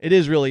it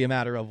is really a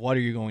matter of what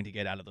are you going to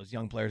get out of those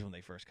young players when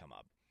they first come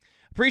up.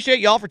 Appreciate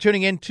y'all for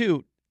tuning in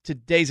to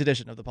today's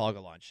edition of the Paul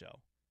Gallant Show.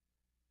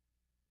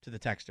 To the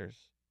texters,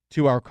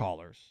 to our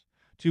callers,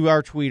 to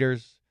our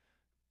tweeters,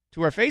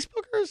 to our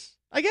Facebookers,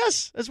 I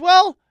guess, as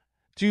well.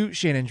 To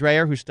Shannon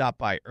Dreyer, who stopped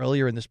by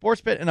earlier in the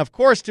sports pit, and of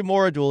course to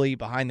Maura Dooley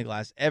behind the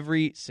glass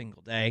every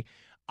single day.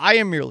 I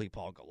am merely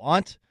Paul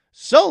Gallant.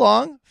 So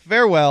long,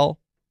 farewell,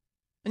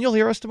 and you'll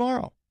hear us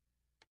tomorrow.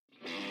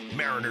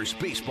 Mariners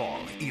baseball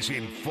is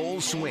in full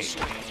swing.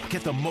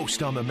 Get the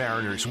most on the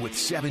Mariners with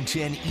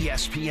 710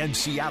 ESPN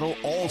Seattle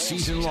all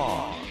season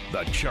long.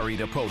 The Cherry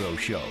DePoto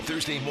Show,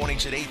 Thursday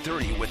mornings at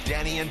 8:30 with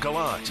Danny and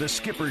Gallant. The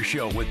Skipper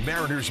Show with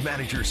Mariners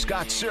manager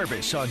Scott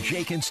Service on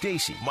Jake and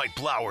Stacy. Mike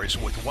Blowers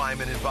with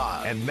Wyman and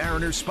Bob. And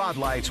Mariners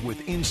Spotlights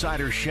with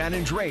insider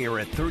Shannon Dreyer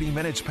at 30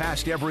 minutes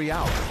past every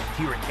hour.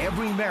 Hear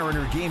every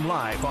Mariner game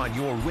live on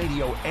your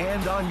radio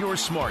and on your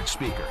smart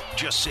speaker.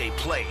 Just say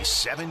play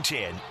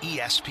 710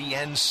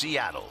 ESPN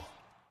Seattle.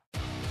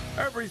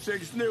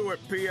 Everything's new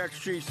at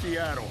PXG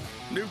Seattle.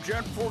 New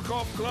Gen 4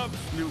 golf clubs,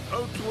 new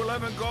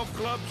 0-11 golf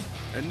clubs,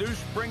 and new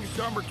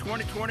Spring-Summer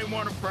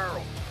 2021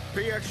 apparel.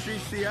 PXG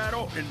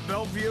Seattle in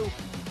Bellevue.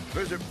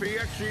 Visit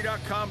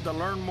pxg.com to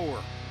learn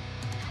more.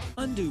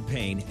 Undo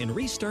pain and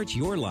restart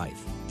your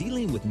life.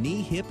 Dealing with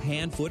knee, hip,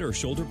 hand, foot, or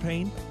shoulder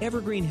pain?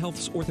 Evergreen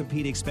Health's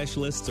orthopedic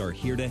specialists are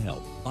here to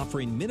help,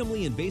 offering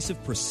minimally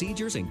invasive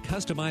procedures and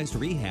customized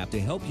rehab to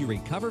help you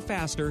recover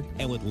faster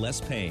and with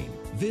less pain.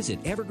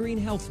 Visit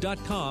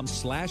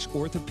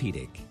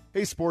evergreenhealth.com/orthopedic.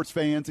 Hey, sports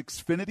fans,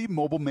 Xfinity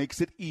Mobile makes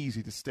it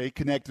easy to stay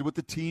connected with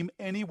the team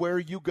anywhere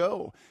you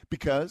go.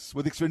 Because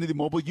with Xfinity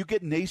Mobile, you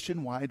get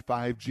nationwide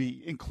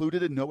 5G,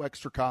 included at no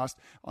extra cost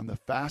on the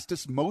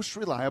fastest, most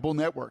reliable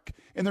network.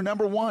 And they're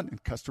number one in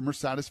customer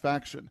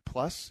satisfaction.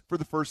 Plus, for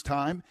the first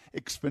time,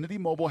 Xfinity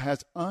Mobile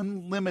has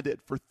unlimited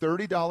for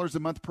 $30 a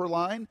month per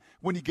line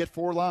when you get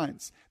 4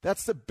 lines.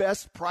 That's the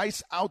best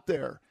price out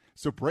there.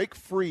 So break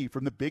free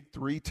from the big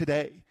three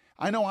today.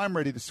 I know I'm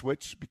ready to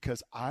switch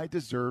because I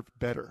deserve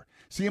better.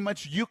 See how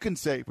much you can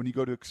save when you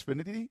go to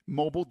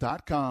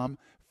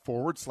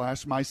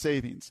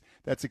xfinitymobile.com/mysavings.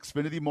 That's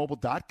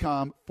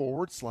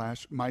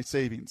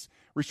xfinitymobile.com/mysavings.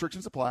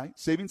 Restrictions apply.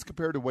 Savings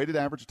compared to weighted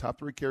average of top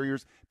 3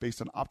 carriers based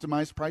on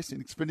optimized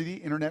pricing.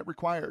 Xfinity Internet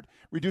required.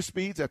 Reduced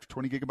speeds after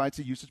 20 gigabytes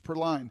of usage per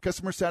line.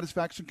 Customer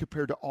satisfaction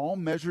compared to all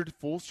measured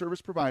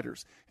full-service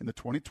providers in the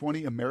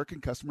 2020 American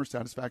Customer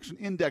Satisfaction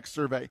Index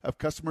survey of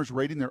customers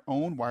rating their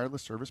own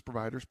wireless service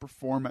providers'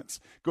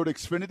 performance. Go to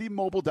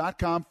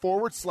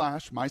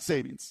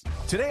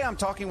xfinitymobile.com/mysavings. Today I'm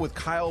talking with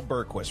Kyle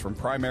Berquist from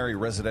Primary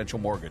Residential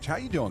Mortgage. How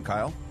you doing,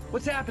 Kyle?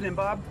 What's happening,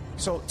 Bob?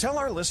 So tell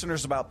our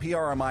listeners about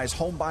PRMI's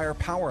Home Buyer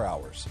Power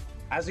Hours.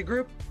 As a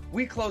group,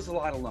 we close a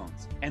lot of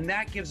loans, and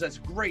that gives us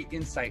great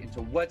insight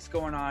into what's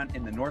going on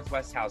in the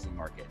Northwest housing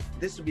market.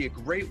 This would be a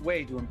great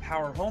way to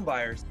empower home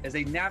buyers as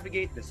they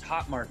navigate this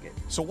hot market.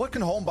 So what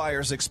can home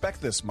buyers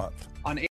expect this month? On